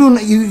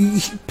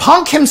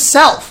Punk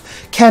himself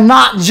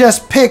cannot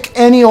just pick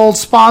any old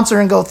sponsor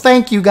and go,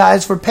 thank you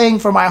guys for paying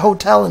for my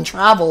hotel and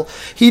travel.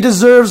 He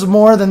deserves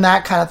more than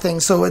that kind of thing.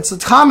 So it's a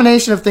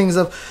combination of things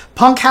of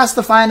Punk has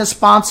to find a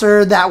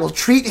sponsor that will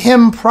treat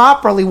him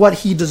properly, what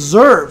he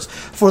deserves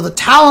for the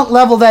talent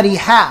level that he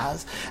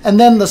has. And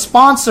then the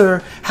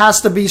sponsor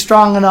has to be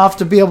strong enough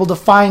to be able to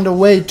find a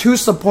way to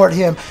support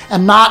him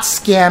and not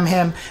scam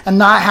him and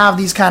not have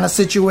these kind of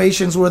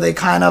situations where they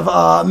kind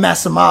of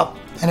mess him up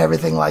and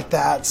everything like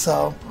that.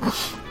 So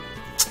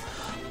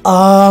do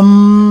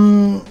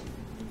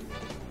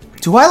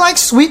I like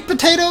sweet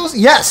potatoes?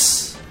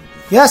 Yes,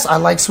 I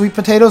like sweet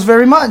potatoes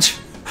very much.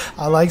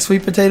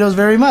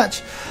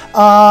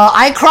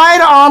 I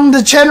cried on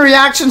the Chen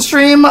reaction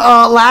stream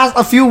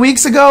a few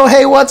weeks ago.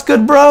 Hey, what's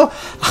good, bro?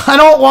 I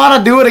don't want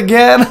to do it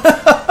again.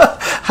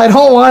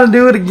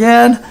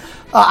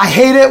 I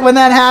hate it when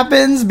that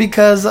happens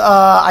because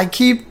I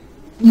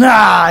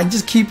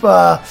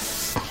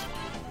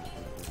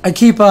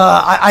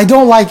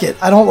don't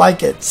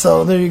like it.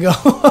 So there you go.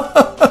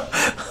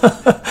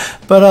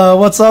 But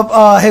what's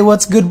up? Hey,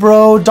 what's good,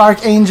 bro?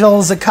 Dark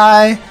Angel,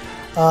 Zakai.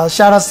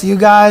 Shout outs to you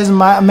guys.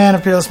 My Man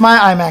of Peerless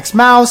IMAX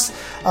Mouse.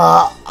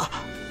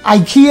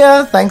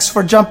 IKEA, thanks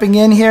for jumping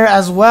in here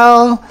as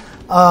well.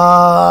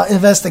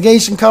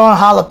 Investigation Cone,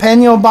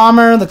 Jalapeno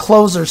Bomber, The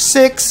Closer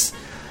 6.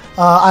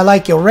 I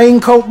like your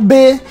raincoat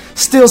bit.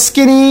 Still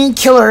Skinny,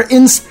 Killer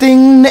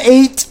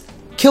Instinate,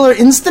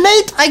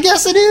 I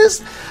guess it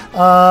is.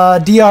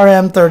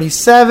 DRM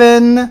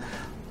 37,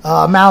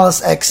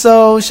 Malice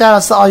XO. Shout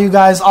outs to all you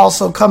guys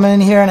also coming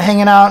in here and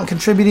hanging out and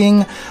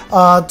contributing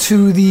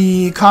to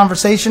the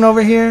conversation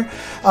over here.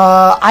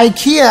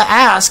 IKEA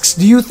asks,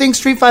 do you think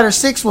Street Fighter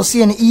 6 will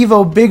see an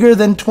EVO bigger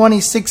than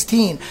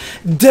 2016?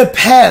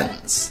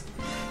 Depends.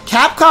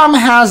 Capcom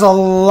has a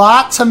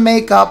lot to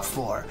make up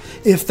for.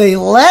 If they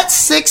let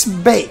 6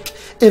 bake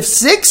if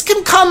 6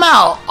 can come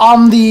out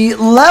on the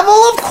level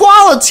of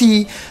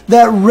quality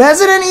that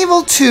Resident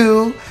Evil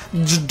 2,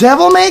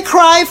 Devil May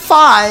Cry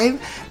 5,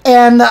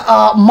 and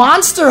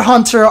Monster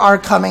Hunter are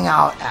coming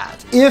out at,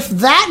 if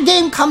that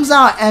game comes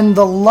out and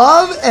the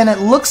love, and it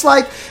looks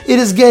like it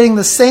is getting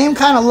the same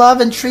kind of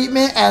love and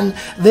treatment, and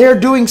they're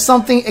doing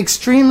something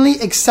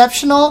extremely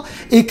exceptional,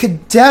 it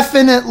could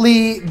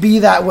definitely be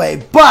that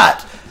way.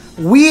 But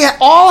we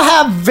all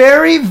have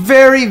very,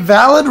 very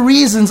valid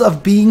reasons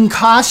of being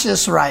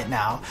cautious right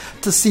now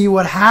to see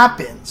what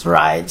happens,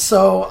 right?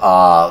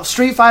 So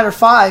Street Fighter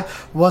V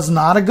was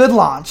not a good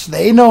launch.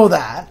 They know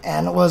that,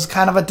 and it was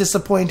kind of a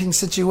disappointing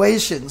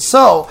situation.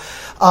 So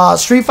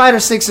Street Fighter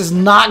 6 is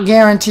not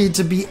guaranteed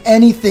to be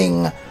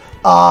anything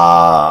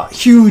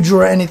huge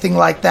or anything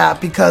like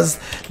that, because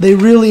they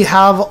really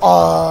have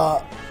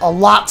a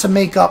lot to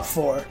make up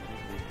for.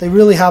 They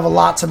really have a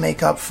lot to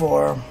make up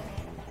for.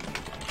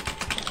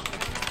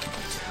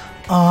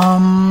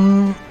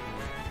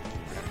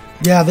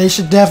 Yeah, they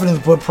should definitely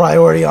put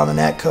priority on the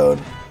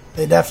netcode.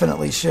 They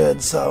definitely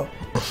should. So,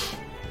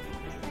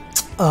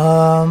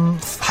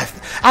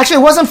 actually,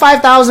 it wasn't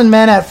 5,000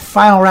 men at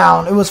final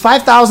round. It was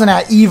 5,000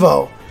 at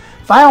Evo.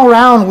 Final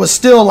round was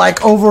still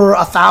like over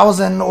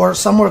 1,000 or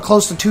somewhere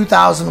close to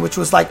 2,000, which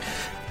was like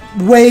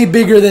way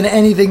bigger than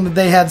anything that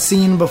they had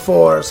seen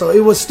before. So it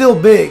was still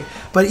big,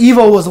 but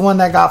Evo was the one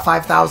that got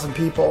 5,000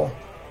 people.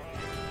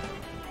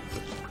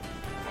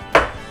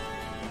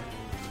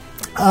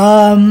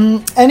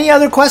 Any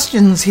other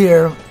questions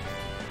here?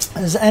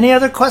 Is any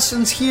other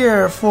questions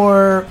here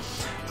for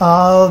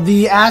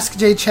the Ask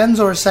Jay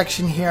Chenzor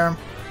section here?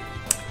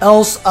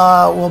 Else,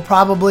 we'll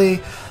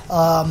probably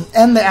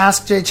end the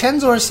Ask Jay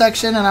Chenzor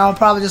section, and I'll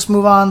probably just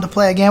move on to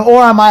play a game,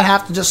 or I might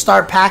have to just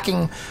start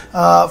packing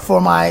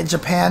for my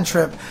Japan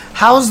trip.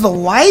 How's the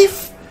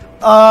wife?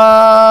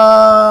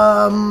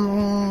 Trying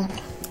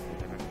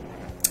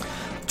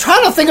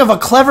to think of a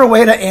clever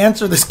way to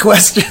answer this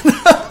question.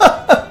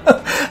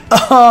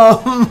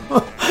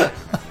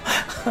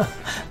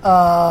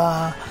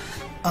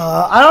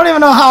 I don't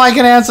even know how I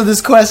can answer this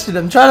question.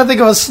 I'm trying to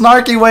think of a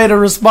snarky way to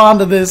respond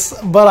to this,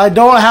 but I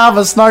don't have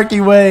a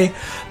snarky way.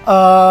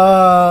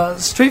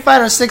 Street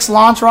Fighter 6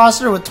 launch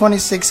roster with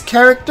 26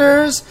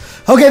 characters.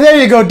 Okay,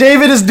 there you go.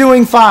 David is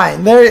doing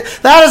fine.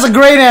 That is a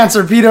great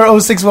answer,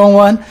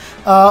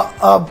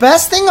 Peter0611.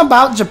 Best thing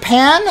about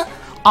Japan,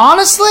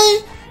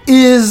 honestly,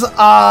 is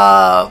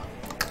the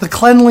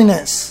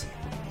cleanliness.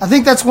 I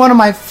think that's one of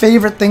my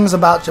favorite things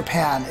about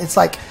Japan. It's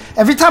like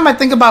every time I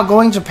think about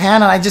going to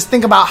Japan, and I just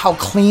think about how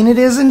clean it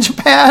is in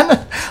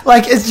Japan,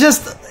 like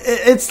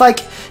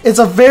it's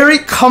a very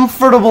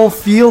comfortable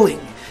feeling.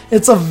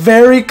 It's a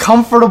very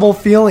comfortable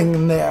feeling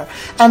in there.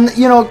 And,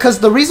 you know, because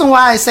the reason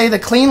why I say the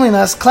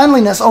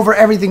cleanliness over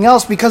everything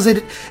else, because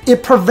it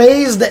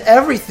pervades to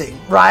everything,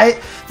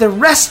 right? The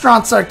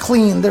restaurants are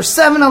clean. Their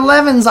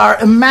 7-Elevens are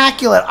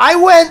immaculate. I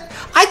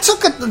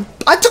took a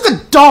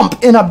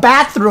dump in a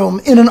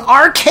bathroom in an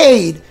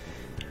arcade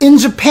in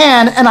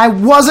Japan, and I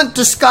wasn't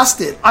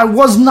disgusted. I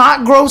was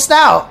not grossed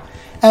out.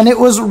 And it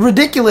was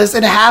ridiculous.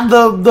 It had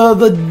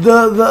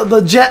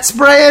the jet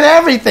spray and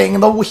everything,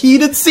 and the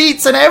heated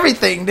seats and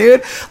everything,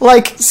 dude.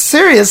 Like,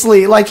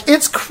 seriously, like,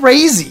 it's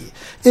crazy.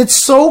 It's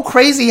so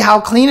crazy how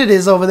clean it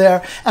is over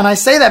there. And I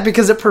say that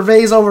because it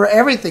pervades over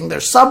everything. Their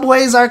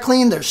subways are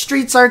clean. Their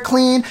streets are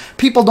clean.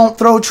 People don't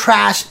throw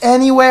trash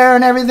anywhere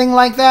and everything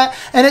like that.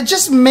 And it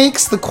just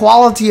makes the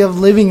quality of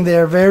living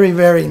there very,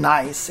 very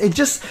nice. It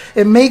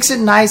makes it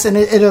nice, and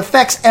it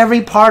affects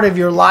every part of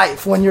your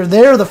life. When you're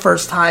there the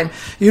first time,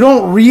 you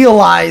don't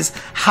realize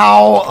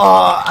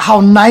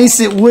how nice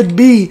it would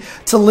be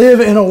to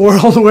live in a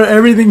world where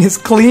everything is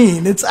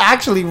clean. It's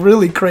actually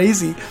really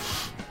crazy.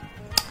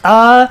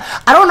 I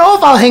don't know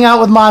if I'll hang out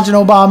with Majin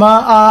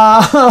Obama.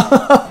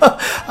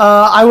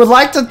 I would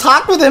like to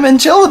talk with him and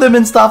chill with him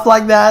and stuff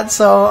like that.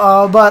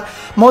 So, but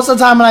most of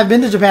the time when I've been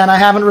to Japan, I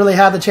haven't really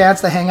had the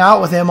chance to hang out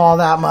with him all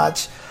that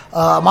much.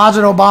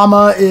 Majin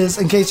Obama is,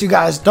 in case you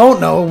guys don't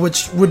know,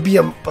 which would be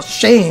a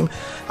shame,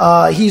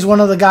 he's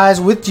one of the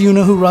guys with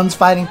Yuna who runs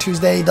Fighting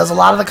Tuesday. He does a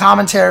lot of the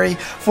commentary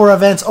for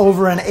events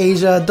over in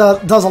Asia,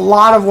 does a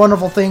lot of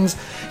wonderful things.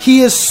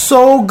 He is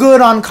so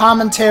good on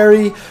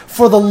commentary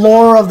for the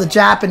lore of the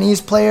Japanese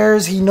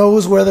players. He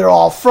knows where they're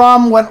all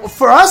from.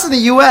 For us in the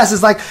US,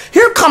 it's like,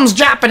 here comes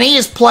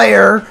Japanese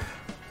player,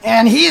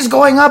 and he's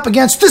going up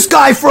against this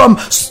guy from,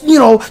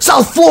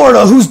 South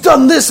Florida who's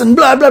done this and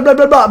blah, blah, blah,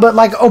 blah, blah. But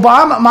like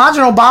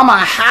Majin Obama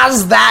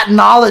has that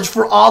knowledge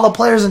for all the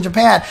players in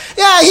Japan.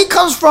 Yeah, he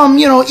comes from,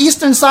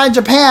 eastern side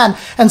Japan.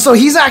 And so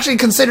he's actually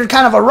considered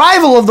kind of a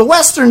rival of the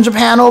western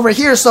Japan over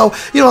here. So,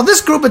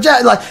 this group of,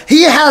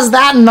 he has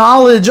that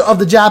knowledge of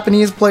the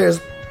Japanese players.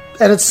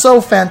 And it's so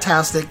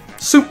fantastic.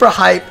 Super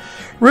hype.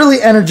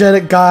 Really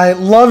energetic guy.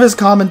 Love his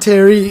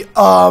commentary.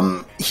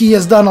 He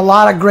has done a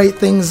lot of great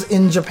things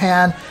in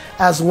Japan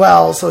as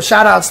well. So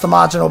shout outs to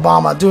Majin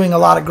Obama, doing a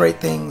lot of great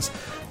things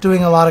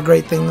doing a lot of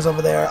great things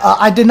over there.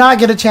 I did not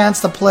get a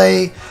chance to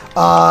play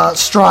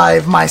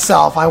Strive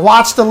myself. I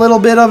watched a little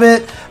bit of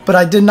it, but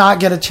I did not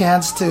get a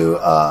chance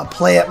to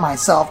play it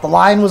myself. The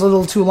line was a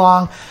little too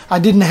long. I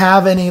didn't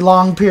have any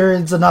long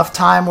periods, enough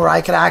time where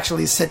I could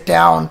actually sit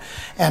down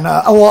and,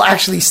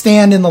 actually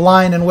stand in the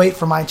line and wait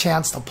for my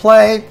chance to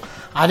play.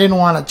 I didn't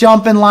want to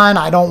jump in line.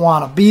 I don't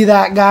want to be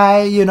that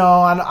guy, you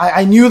know.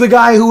 I knew the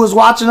guy who was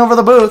watching over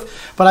the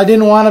booth, but I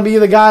didn't want to be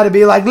the guy to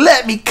be like,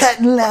 let me cut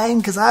in line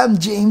because I'm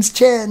James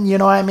Chen, you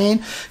know what I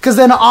mean? Because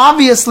then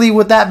obviously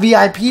with that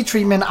VIP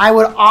treatment, I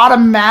would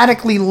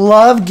automatically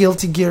love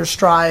Guilty Gear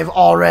Strive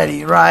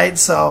already, right?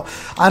 So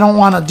I don't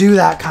want to do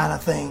that kind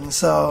of thing.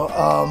 So,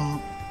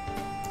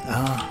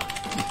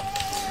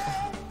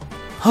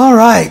 all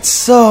right.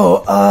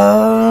 So,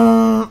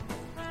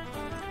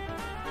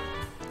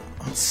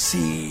 let's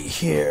see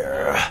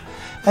here.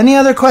 Any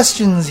other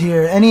questions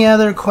here? Any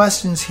other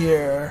questions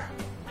here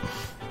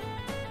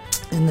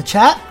in the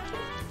chat?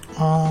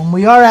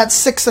 We are at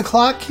 6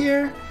 o'clock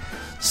here.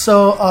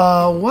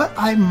 So what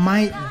I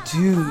might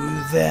do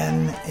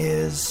then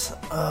is...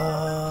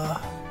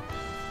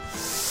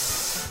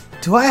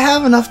 do I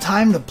have enough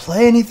time to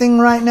play anything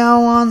right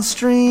now on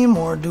stream?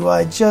 Or do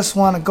I just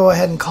want to go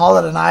ahead and call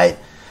it a night?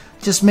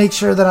 Just make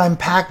sure that I'm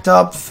packed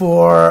up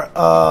for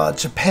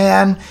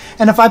Japan.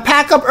 And if I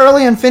pack up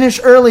early and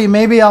finish early,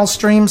 maybe I'll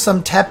stream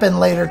some Teppen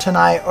later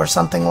tonight or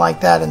something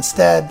like that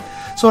instead.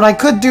 So what I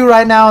could do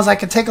right now is I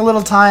could take a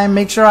little time,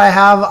 make sure I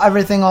have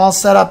everything all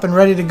set up and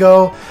ready to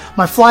go.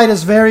 My flight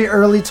is very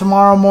early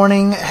tomorrow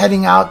morning,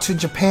 heading out to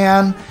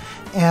Japan.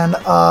 And,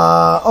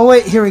 oh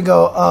wait, here we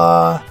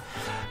go.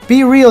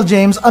 Be real,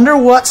 James. Under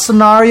what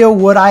scenario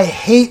would I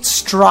hate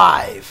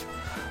Strive?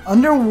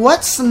 Under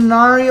what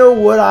scenario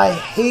would I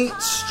hate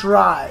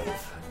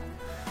Strive?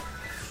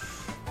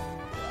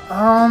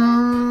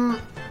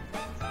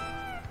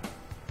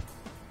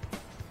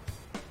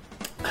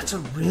 That's a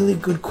really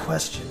good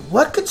question.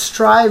 What could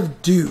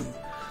Strive do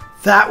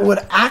that would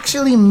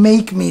actually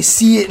make me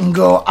see it and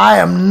go, I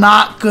am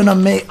not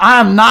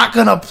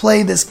gonna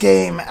play this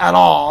game at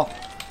all?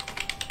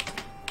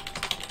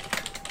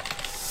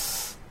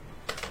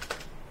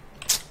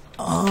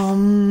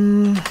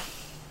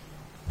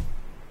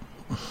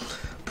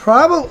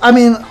 Probably, I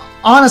mean,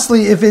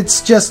 honestly, if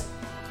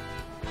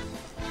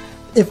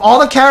all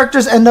the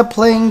characters end up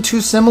playing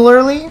too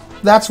similarly,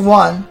 that's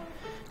one.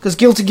 Because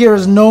Guilty Gear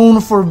is known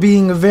for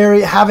being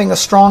having a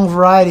strong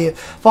variety.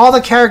 If all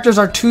the characters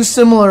are too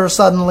similar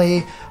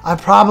suddenly, I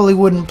probably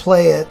wouldn't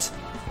play it.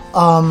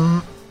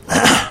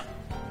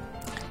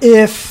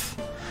 If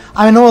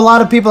I know a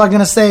lot of people are going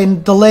to say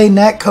delay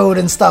netcode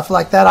and stuff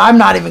like that, I'm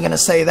not even going to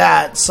say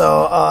that.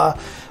 So,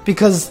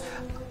 because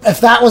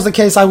if that was the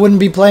case, I wouldn't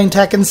be playing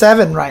Tekken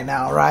 7 right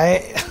now,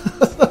 right?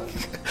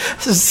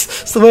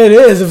 It's the way it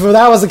is. If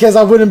that was the case,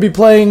 I wouldn't be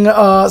playing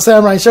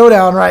Samurai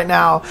Showdown right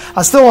now.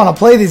 I still want to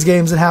play these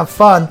games and have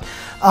fun.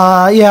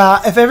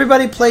 Yeah, if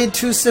everybody played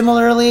too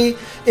similarly,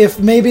 if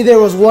maybe there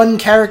was one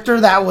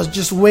character that was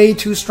just way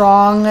too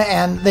strong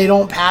and they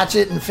don't patch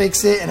it and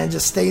fix it and it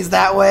just stays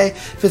that way,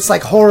 if it's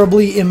like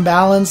horribly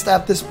imbalanced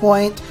at this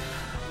point,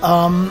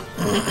 let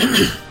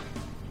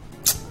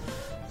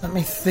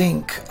me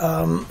think.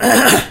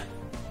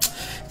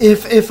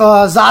 If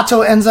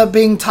Zato ends up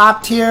being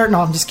top tier,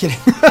 no, I'm just kidding.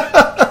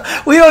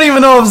 We don't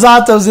even know if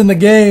Zato's in the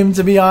game,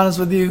 to be honest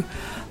with you.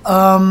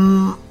 Right.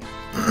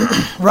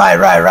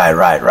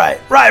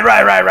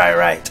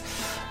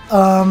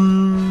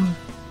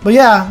 But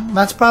yeah,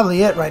 that's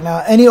probably it right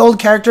now. Any old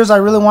characters I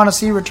really want to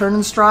see return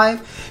in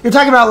Strive? You're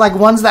talking about like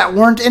ones that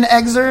weren't in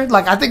Exerd?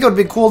 Like, I think it would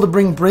be cool to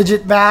bring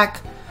Bridget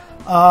back.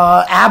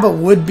 Abba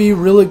would be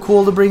really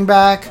cool to bring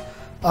back.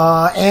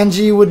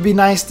 Angie would be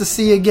nice to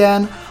see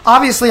again.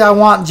 Obviously, I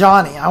want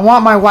Johnny. I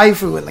want my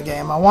waifu in the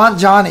game. I want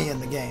Johnny in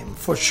the game,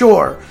 for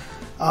sure.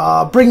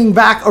 Bringing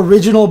back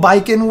original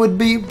Baiken would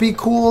be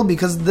cool,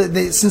 because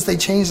since they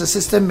changed the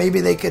system, maybe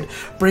they could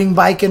bring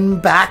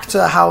Baiken back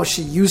to how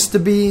she used to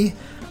be.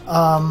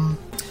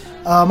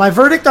 My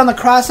verdict on the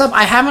cross-up,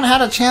 I haven't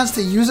had a chance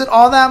to use it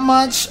all that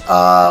much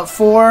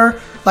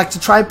to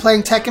try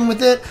playing Tekken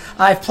with it.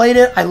 I've played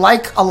it. I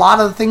like a lot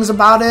of the things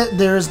about it.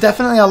 There's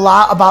definitely a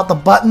lot about the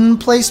button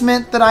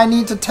placement that I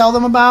need to tell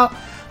them about.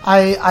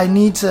 I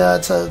need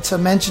to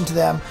mention to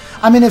them.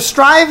 I mean, if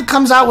Strive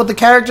comes out with the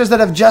characters that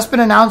have just been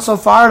announced so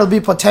far, it'll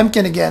be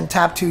Potemkin again,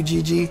 Tap 2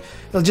 GG.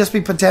 It'll just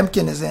be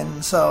Potemkin is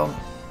in, so...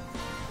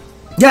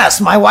 Yes,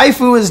 my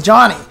waifu is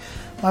Johnny.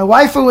 My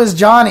waifu is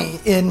Johnny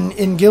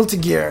in Guilty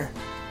Gear.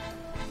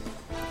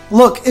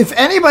 Look, if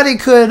anybody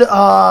could,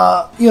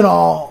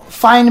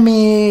 find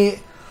me,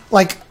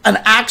 like, an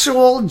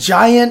actual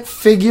giant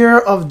figure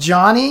of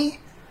Johnny,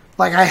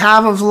 like I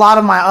have of a lot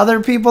of my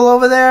other people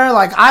over there,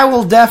 like, I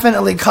will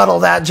definitely cuddle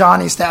that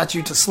Johnny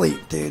statue to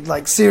sleep, dude.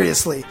 Like,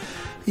 seriously.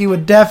 He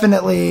would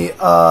definitely,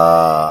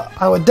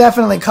 I would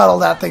definitely cuddle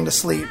that thing to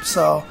sleep,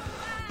 so...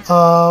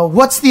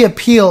 what's the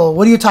appeal?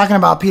 What are you talking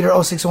about, Peter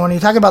 061? Are you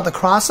talking about the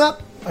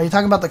cross-up? Are you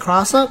talking about the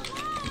cross-up?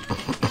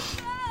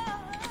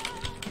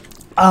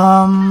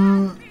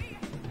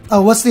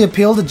 What's the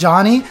appeal to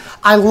Johnny?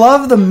 I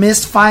love the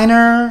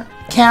Mistfiner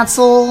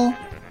cancel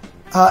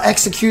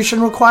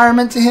execution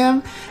requirement to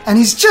him, and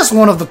he's just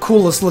one of the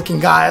coolest looking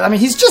guys. I mean,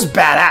 he's just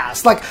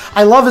badass. Like,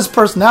 I love his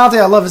personality,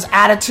 I love his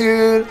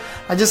attitude.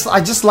 I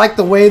just like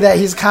the way that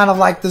he's kind of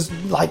like this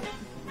like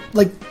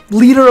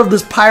leader of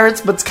this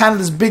pirates, but it's kind of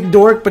this big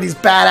dork, but he's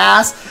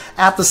badass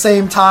at the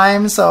same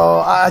time. So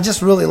I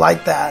just really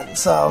like that.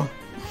 So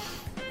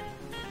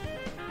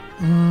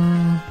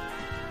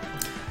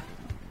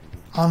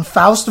on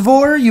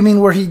Faustvor, you mean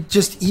where he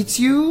just eats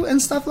you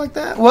and stuff like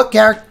that? What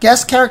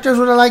guest characters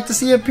would I like to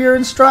see appear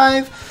in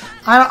Strive?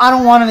 I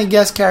don't want any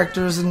guest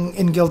characters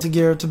in Guilty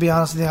Gear, to be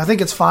honest with you. I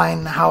think it's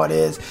fine how it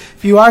is.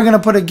 If you are going to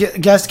put a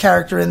guest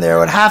character in there, it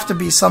would have to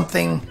be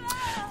something...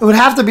 It would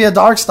have to be a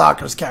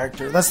Darkstalkers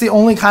character. That's the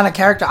only kind of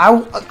character.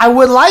 I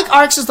would like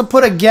Arxis to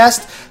put a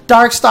guest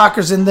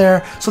Darkstalkers in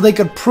there so they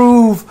could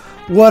prove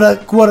what a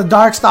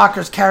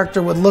Darkstalkers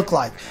character would look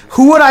like.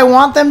 Who would I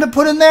want them to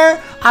put in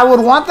there? I would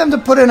want them to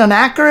put in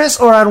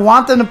Anakaris, or I'd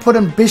want them to put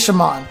in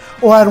Bishamon,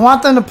 or I'd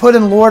want them to put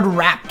in Lord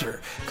Raptor.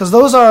 Because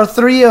those are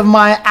three of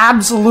my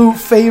absolute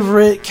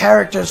favorite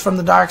characters from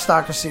the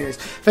Darkstalkers series.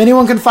 If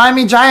anyone can find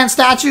me giant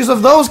statues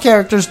of those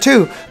characters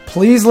too,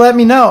 please let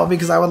me know,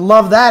 because I would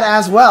love that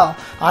as well.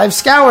 I've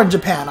scoured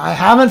Japan. I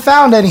haven't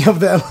found any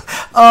of them.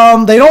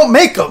 They don't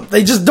make them.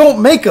 They just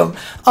don't make them.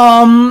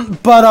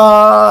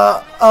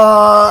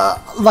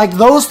 Like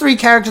those three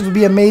characters would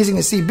be amazing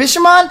to see.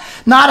 Bishamon,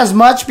 not as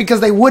much,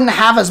 because they wouldn't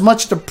have as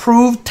much to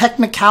prove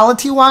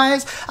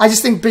technicality-wise. I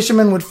just think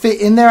Bishamon would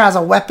fit in there as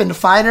a weapon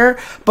fighter.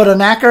 But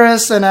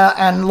Anakaris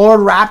and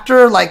Lord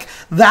Raptor, like,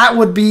 that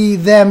would be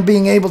them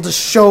being able to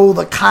show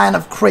the kind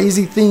of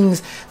crazy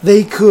things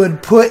they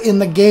could put in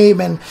the game,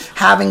 and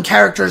having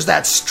characters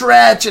that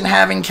stretch, and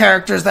having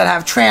characters that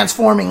have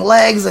transforming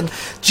legs and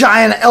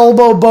giant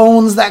elbow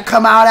bones that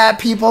come out at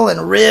people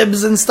and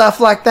ribs and stuff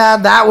like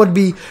that. That would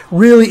be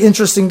really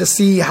interesting to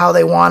see how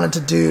they wanted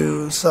to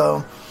do.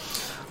 So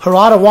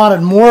Harada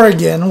wanted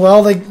Morrigan.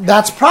 Well,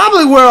 that's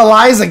probably where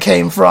Eliza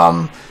came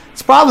from.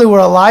 It's probably where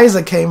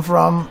Eliza came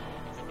from.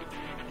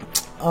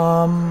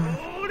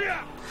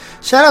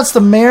 Shoutouts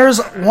to Mares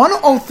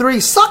 103.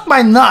 Suck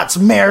my nuts,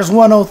 Mares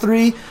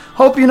 103.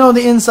 Hope you know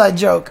the inside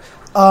joke.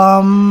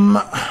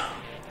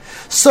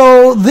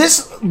 So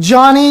this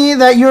Johnny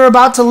that you're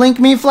about to link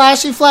me,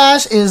 Flashy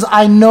Flash,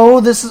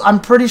 I'm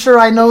pretty sure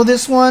I know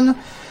this one.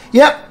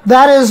 Yep,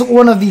 that is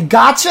one of the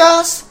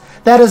gachas.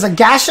 That is a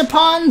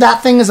gashapon.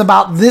 That thing is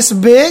about this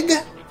big.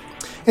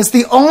 It's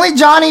the only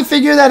Johnny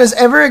figure that has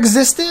ever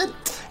existed.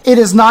 It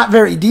is not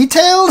very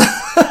detailed.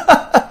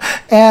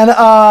 And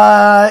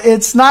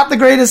it's not the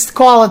greatest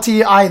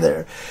quality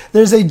either.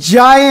 There's a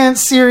giant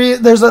series.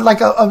 There's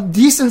a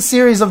decent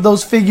series of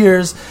those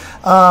figures,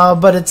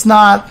 but it's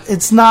not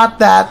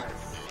that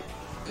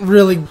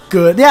really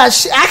good. Yeah,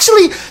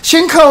 actually,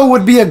 Shinko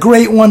would be a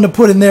great one to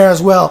put in there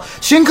as well.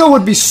 Shinko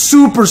would be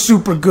super,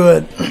 super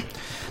good.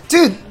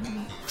 Dude,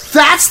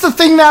 that's the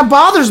thing that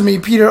bothers me,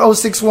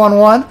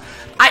 Peter0611.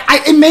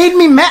 It made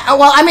me mad.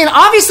 Well, I mean,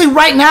 obviously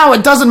right now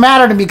it doesn't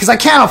matter to me because I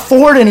can't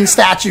afford any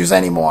statues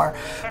anymore.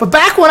 But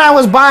back when I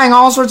was buying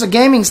all sorts of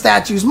gaming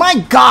statues, my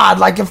God,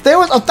 like if there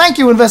was... Oh, thank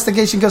you,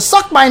 Investigation Code.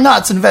 Suck my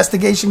nuts,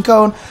 Investigation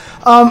Code.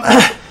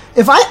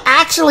 If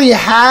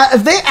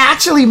they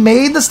actually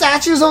made the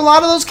statues of a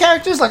lot of those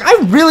characters, like I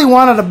really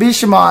wanted a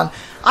Bishamon.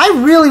 I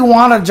really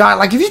wanted Johnny.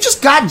 Like if you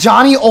just got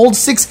Johnny Old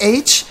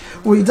 6H,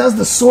 where he does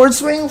the sword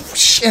swing,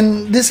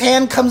 and this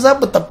hand comes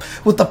up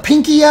with the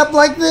pinky up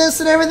like this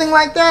and everything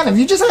like that. And if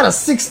you just had a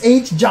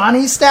 6H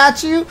Johnny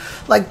statue,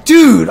 like,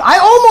 dude, I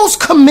almost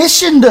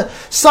commissioned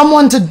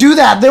someone to do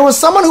that. There was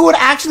someone who would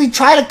actually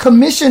try to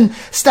commission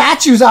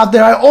statues out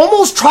there. I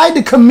almost tried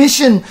to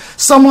commission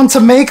someone to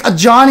make a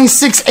Johnny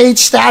 6H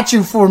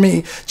statue for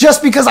me,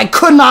 just because I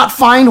could not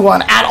find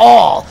one at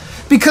all.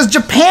 Because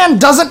Japan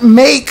doesn't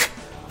make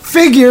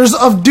figures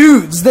of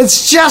dudes.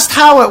 That's just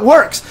how it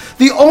works.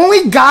 The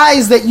only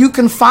guys that you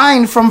can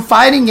find from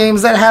fighting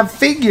games that have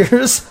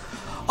figures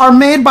are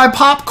made by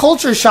Pop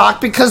Culture Shock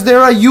because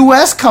they're a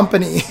US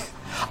company.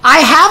 I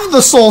have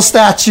the Soul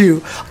statue.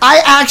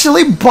 I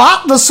actually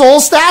bought the Soul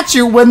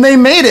statue when they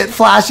made it,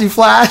 Flashy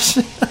Flash.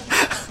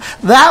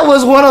 That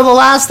was one of the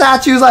last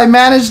statues I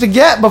managed to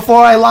get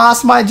before I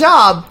lost my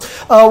job,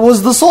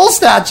 was the Soul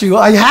statue.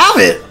 I have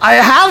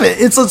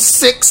it. It's a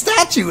sick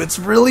statue. It's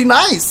really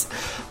nice.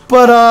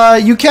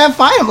 But you can't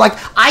find them. Like,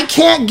 I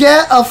can't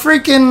get a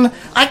freaking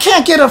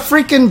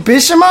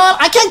Bishamon.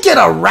 I can't get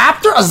a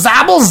Raptor, a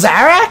Zabel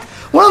Zarak.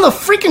 One of the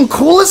freaking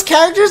coolest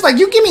characters. Like,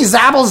 you give me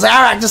Zabel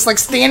Zarak just like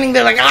standing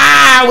there like,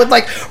 with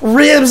like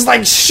ribs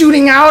like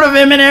shooting out of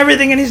him and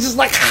everything. And he's just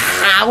like,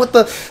 with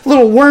the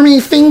little wormy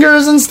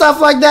fingers and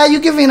stuff like that. You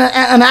give me an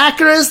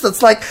Anakaris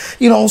that's like,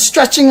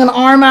 stretching an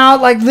arm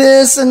out like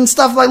this and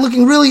stuff, like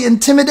looking really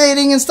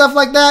intimidating and stuff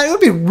like that. It would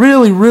be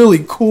really,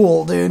 really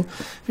cool, dude.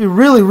 It'd be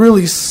really,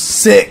 really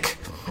sick.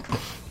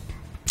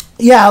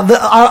 Yeah,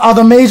 are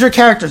the major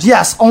characters.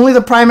 Yes, only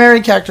the primary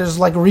characters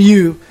like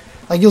Ryu.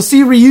 Like you'll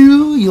see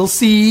Ryu, you'll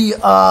see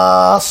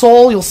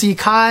Sol, you'll see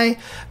Kai,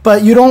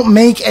 but you don't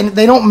make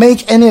they don't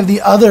make any of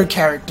the other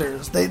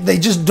characters. They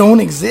just don't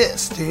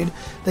exist, dude.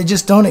 They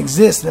just don't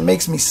exist, and it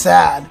makes me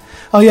sad.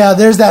 Oh yeah,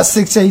 there's that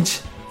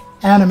 6H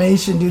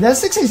animation, dude. That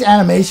 6H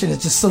animation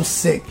is just so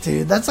sick,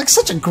 dude. That's like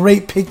such a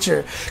great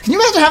picture. Can you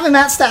imagine having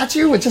that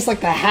statue with just like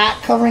the hat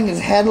covering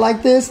his head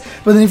like this?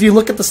 But then if you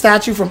look at the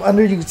statue from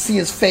under, you could see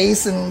his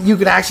face and you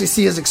could actually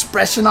see his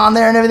expression on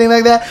there and everything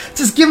like that.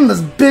 Just give him this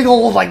big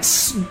old like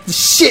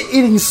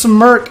shit-eating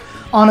smirk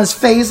on his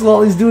face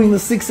while he's doing the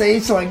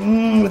 6H, like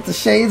with the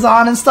shades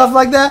on and stuff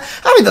like that.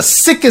 That'd be the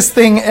sickest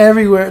thing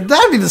everywhere.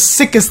 That'd be the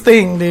sickest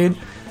thing, dude.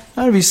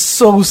 That'd be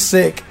so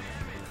sick.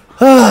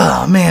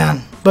 Oh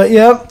man. But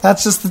yep,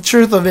 that's just the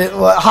truth of it.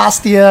 What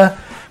Hostia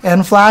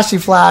and Flashy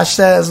Flash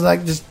says,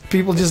 like, just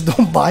people just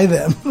don't buy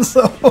them.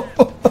 So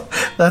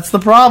that's the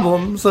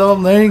problem.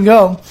 So there you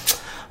go.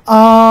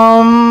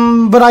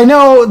 But I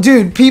know,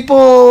 dude,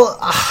 people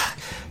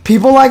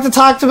like to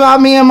talk about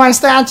me and my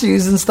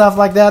statues and stuff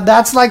like that.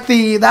 That's like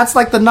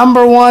the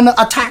number one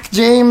Attack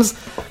James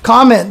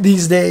comment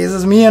these days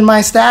is me and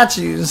my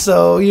statues.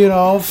 So, you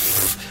know,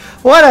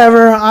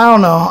 whatever. I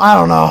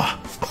don't know.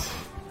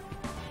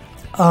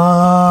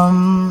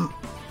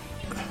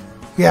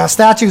 Yeah,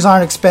 statues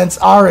are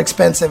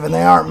expensive and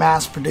they aren't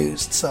mass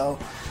produced, so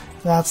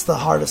that's the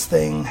hardest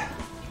thing.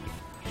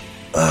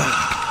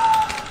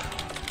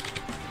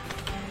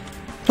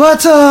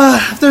 But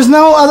if there's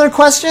no other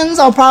questions,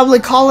 I'll probably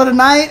call it a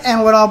night,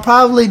 and what I'll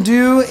probably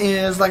do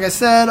is, like I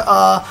said,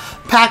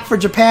 pack for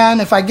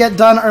Japan. If I get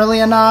done early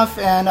enough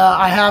and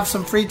I have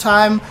some free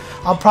time,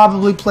 I'll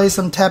probably play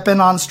some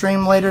Teppen on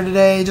stream later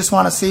today. Just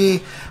want to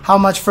see how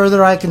much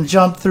further I can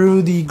jump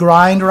through the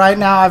grind right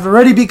now. I've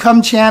already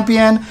become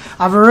champion.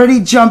 I've already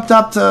jumped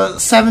up to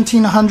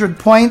 1,700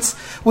 points,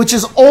 which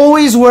is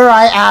always where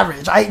I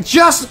average. I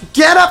just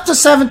get up to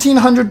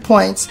 1,700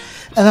 points,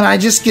 and then I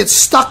just get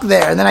stuck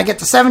there. And then I get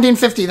to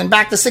 1,750, then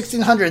back to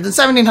 1,600, then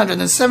 1,700,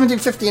 then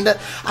 1,750. And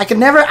I can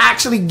never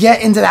actually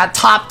get into that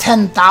top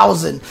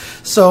 10,000.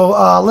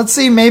 So let's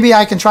see. Maybe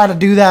I can try to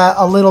do that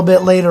a little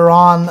bit later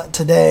on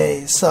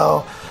today.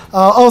 So,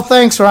 oh,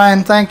 thanks,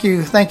 Ryan. Thank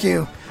you.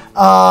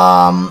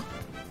 Now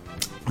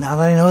that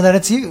I know that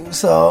it's you.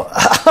 So,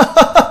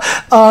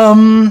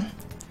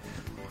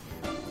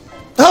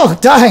 oh,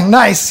 dang,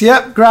 nice.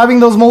 Yep,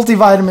 grabbing those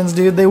multivitamins,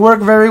 dude. They work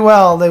very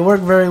well.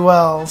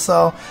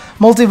 So,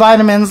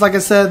 multivitamins, like I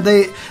said,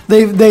 they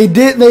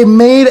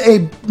made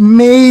a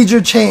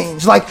major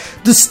change. Like,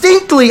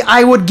 distinctly,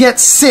 I would get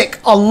sick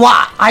a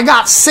lot. I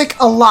got sick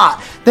a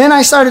lot. Then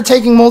I started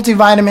taking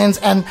multivitamins,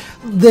 and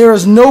there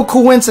is no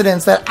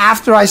coincidence that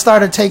after I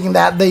started taking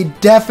that, they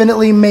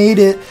definitely made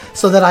it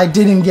so that I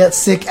didn't get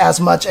sick as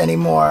much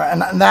anymore.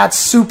 And that's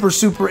super,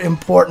 super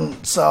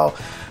important. So,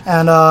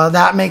 and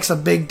that makes a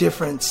big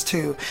difference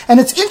too. And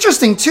it's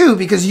interesting too,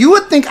 because you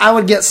would think I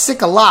would get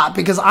sick a lot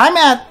because I'm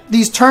at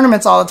these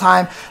tournaments all the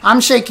time. I'm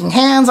shaking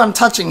hands, I'm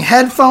touching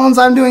headphones,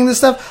 I'm doing this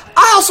stuff.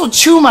 I also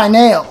chew my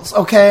nails,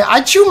 okay?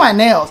 I chew my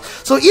nails.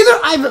 So either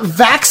I've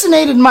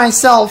vaccinated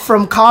myself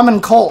from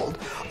common cold,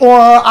 or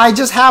I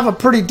just have a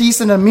pretty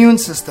decent immune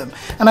system.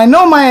 And I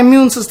know my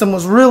immune system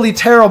was really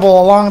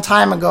terrible a long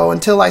time ago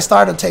until I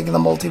started taking the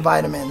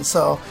multivitamins.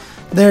 So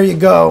there you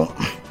go.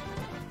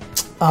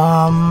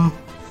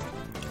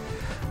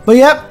 But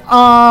yep,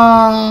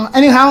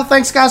 anyhow,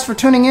 thanks guys for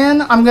tuning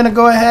in. I'm going to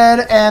go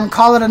ahead and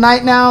call it a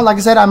night now. Like I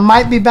said, I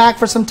might be back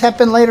for some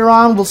Teppen later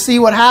on. We'll see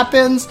what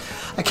happens.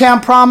 I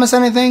can't promise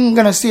anything. I'm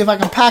going to see if I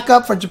can pack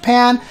up for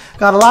Japan.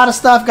 Got a lot of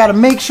stuff. Got to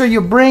make sure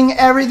you bring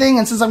everything.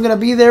 And since I'm going to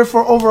be there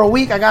for over a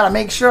week, I got to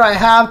make sure I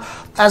have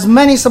as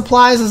many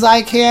supplies as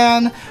I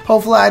can.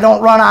 Hopefully I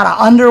don't run out of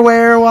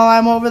underwear while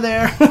I'm over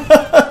there.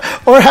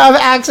 Or have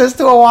access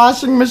to a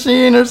washing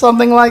machine or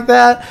something like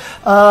that.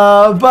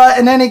 But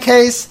in any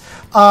case,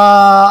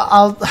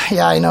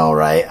 yeah, I know,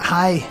 right?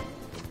 Hi.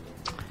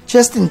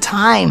 Just in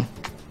time.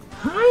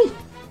 Hi.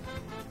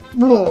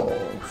 Oh,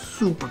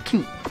 super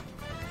cute.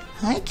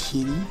 Hi,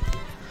 kitty.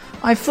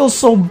 I feel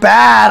so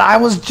bad. I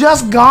was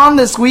just gone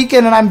this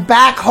weekend and I'm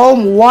back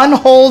home one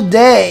whole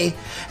day.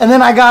 And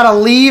then I gotta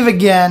leave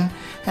again.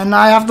 And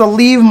I have to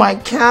leave my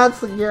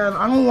cats again.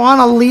 I don't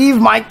want to leave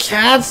my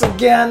cats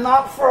again.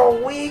 Not for a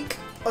week.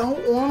 I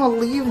don't want to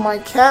leave my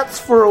cats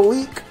for a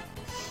week.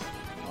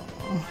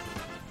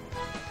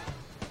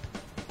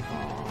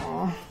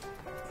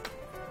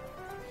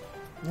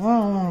 I don't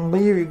want to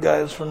leave you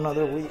guys for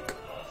another week.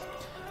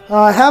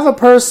 I have a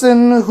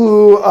person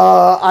who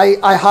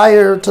I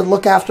hire to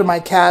look after my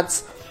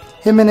cats.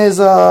 Him and his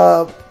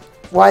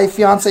wife,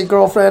 fiance,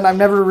 girlfriend. I'm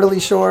never really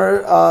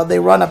sure. They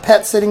run a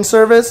pet sitting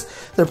service.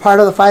 They're part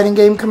of the fighting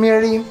game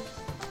community.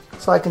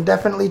 So I can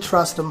definitely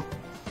trust them.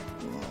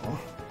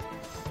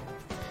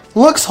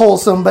 Looks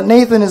wholesome, but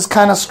Nathan is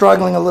kind of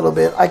struggling a little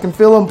bit. I can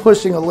feel him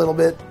pushing a little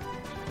bit.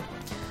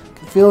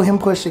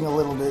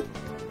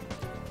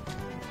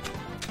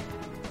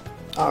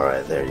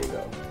 Alright, there you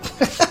go.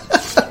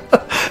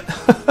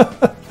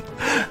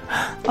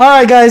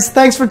 Alright guys,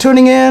 thanks for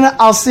tuning in.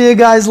 I'll see you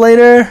guys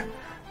later.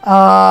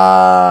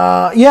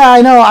 Yeah,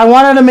 I know. I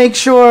wanted to make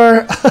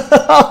sure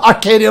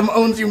Arcadium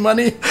owns you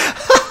money.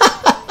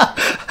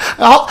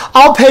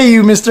 I'll pay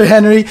you, Mr.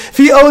 Henry. If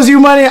he owes you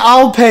money,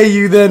 I'll pay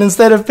you then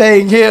instead of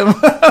paying him.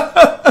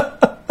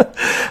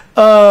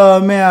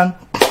 Man.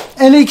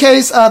 Any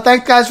case,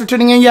 thank guys for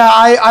tuning in. Yeah,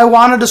 I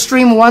wanted to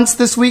stream once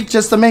this week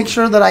just to make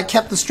sure that I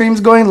kept the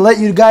streams going, to let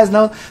you guys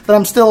know that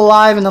I'm still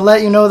alive, and to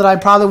let you know that I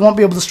probably won't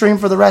be able to stream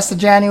for the rest of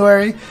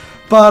January.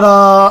 But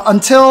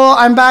until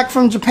I'm back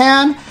from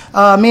Japan,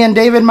 me and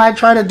David might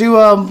try to do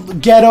a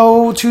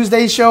Ghetto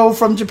Tuesday show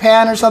from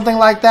Japan or something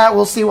like that.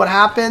 We'll see what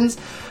happens.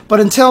 But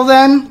until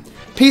then,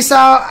 peace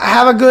out.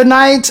 Have a good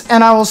night,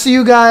 and I will see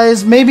you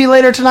guys maybe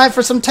later tonight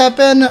for some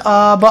Teppen.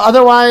 But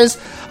otherwise,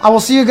 I will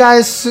see you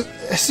guys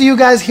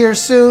here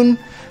soon.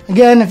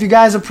 Again, if you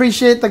guys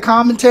appreciate the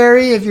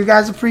commentary, if you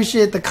guys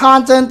appreciate the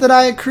content that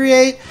I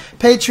create,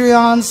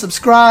 Patreon,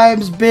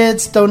 subscribes,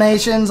 bits,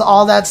 donations,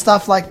 all that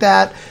stuff like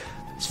that,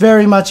 it's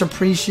very much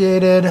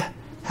appreciated.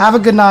 Have a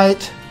good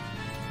night,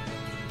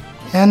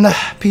 and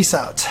peace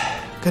out.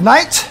 Good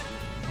night,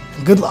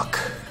 and good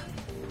luck.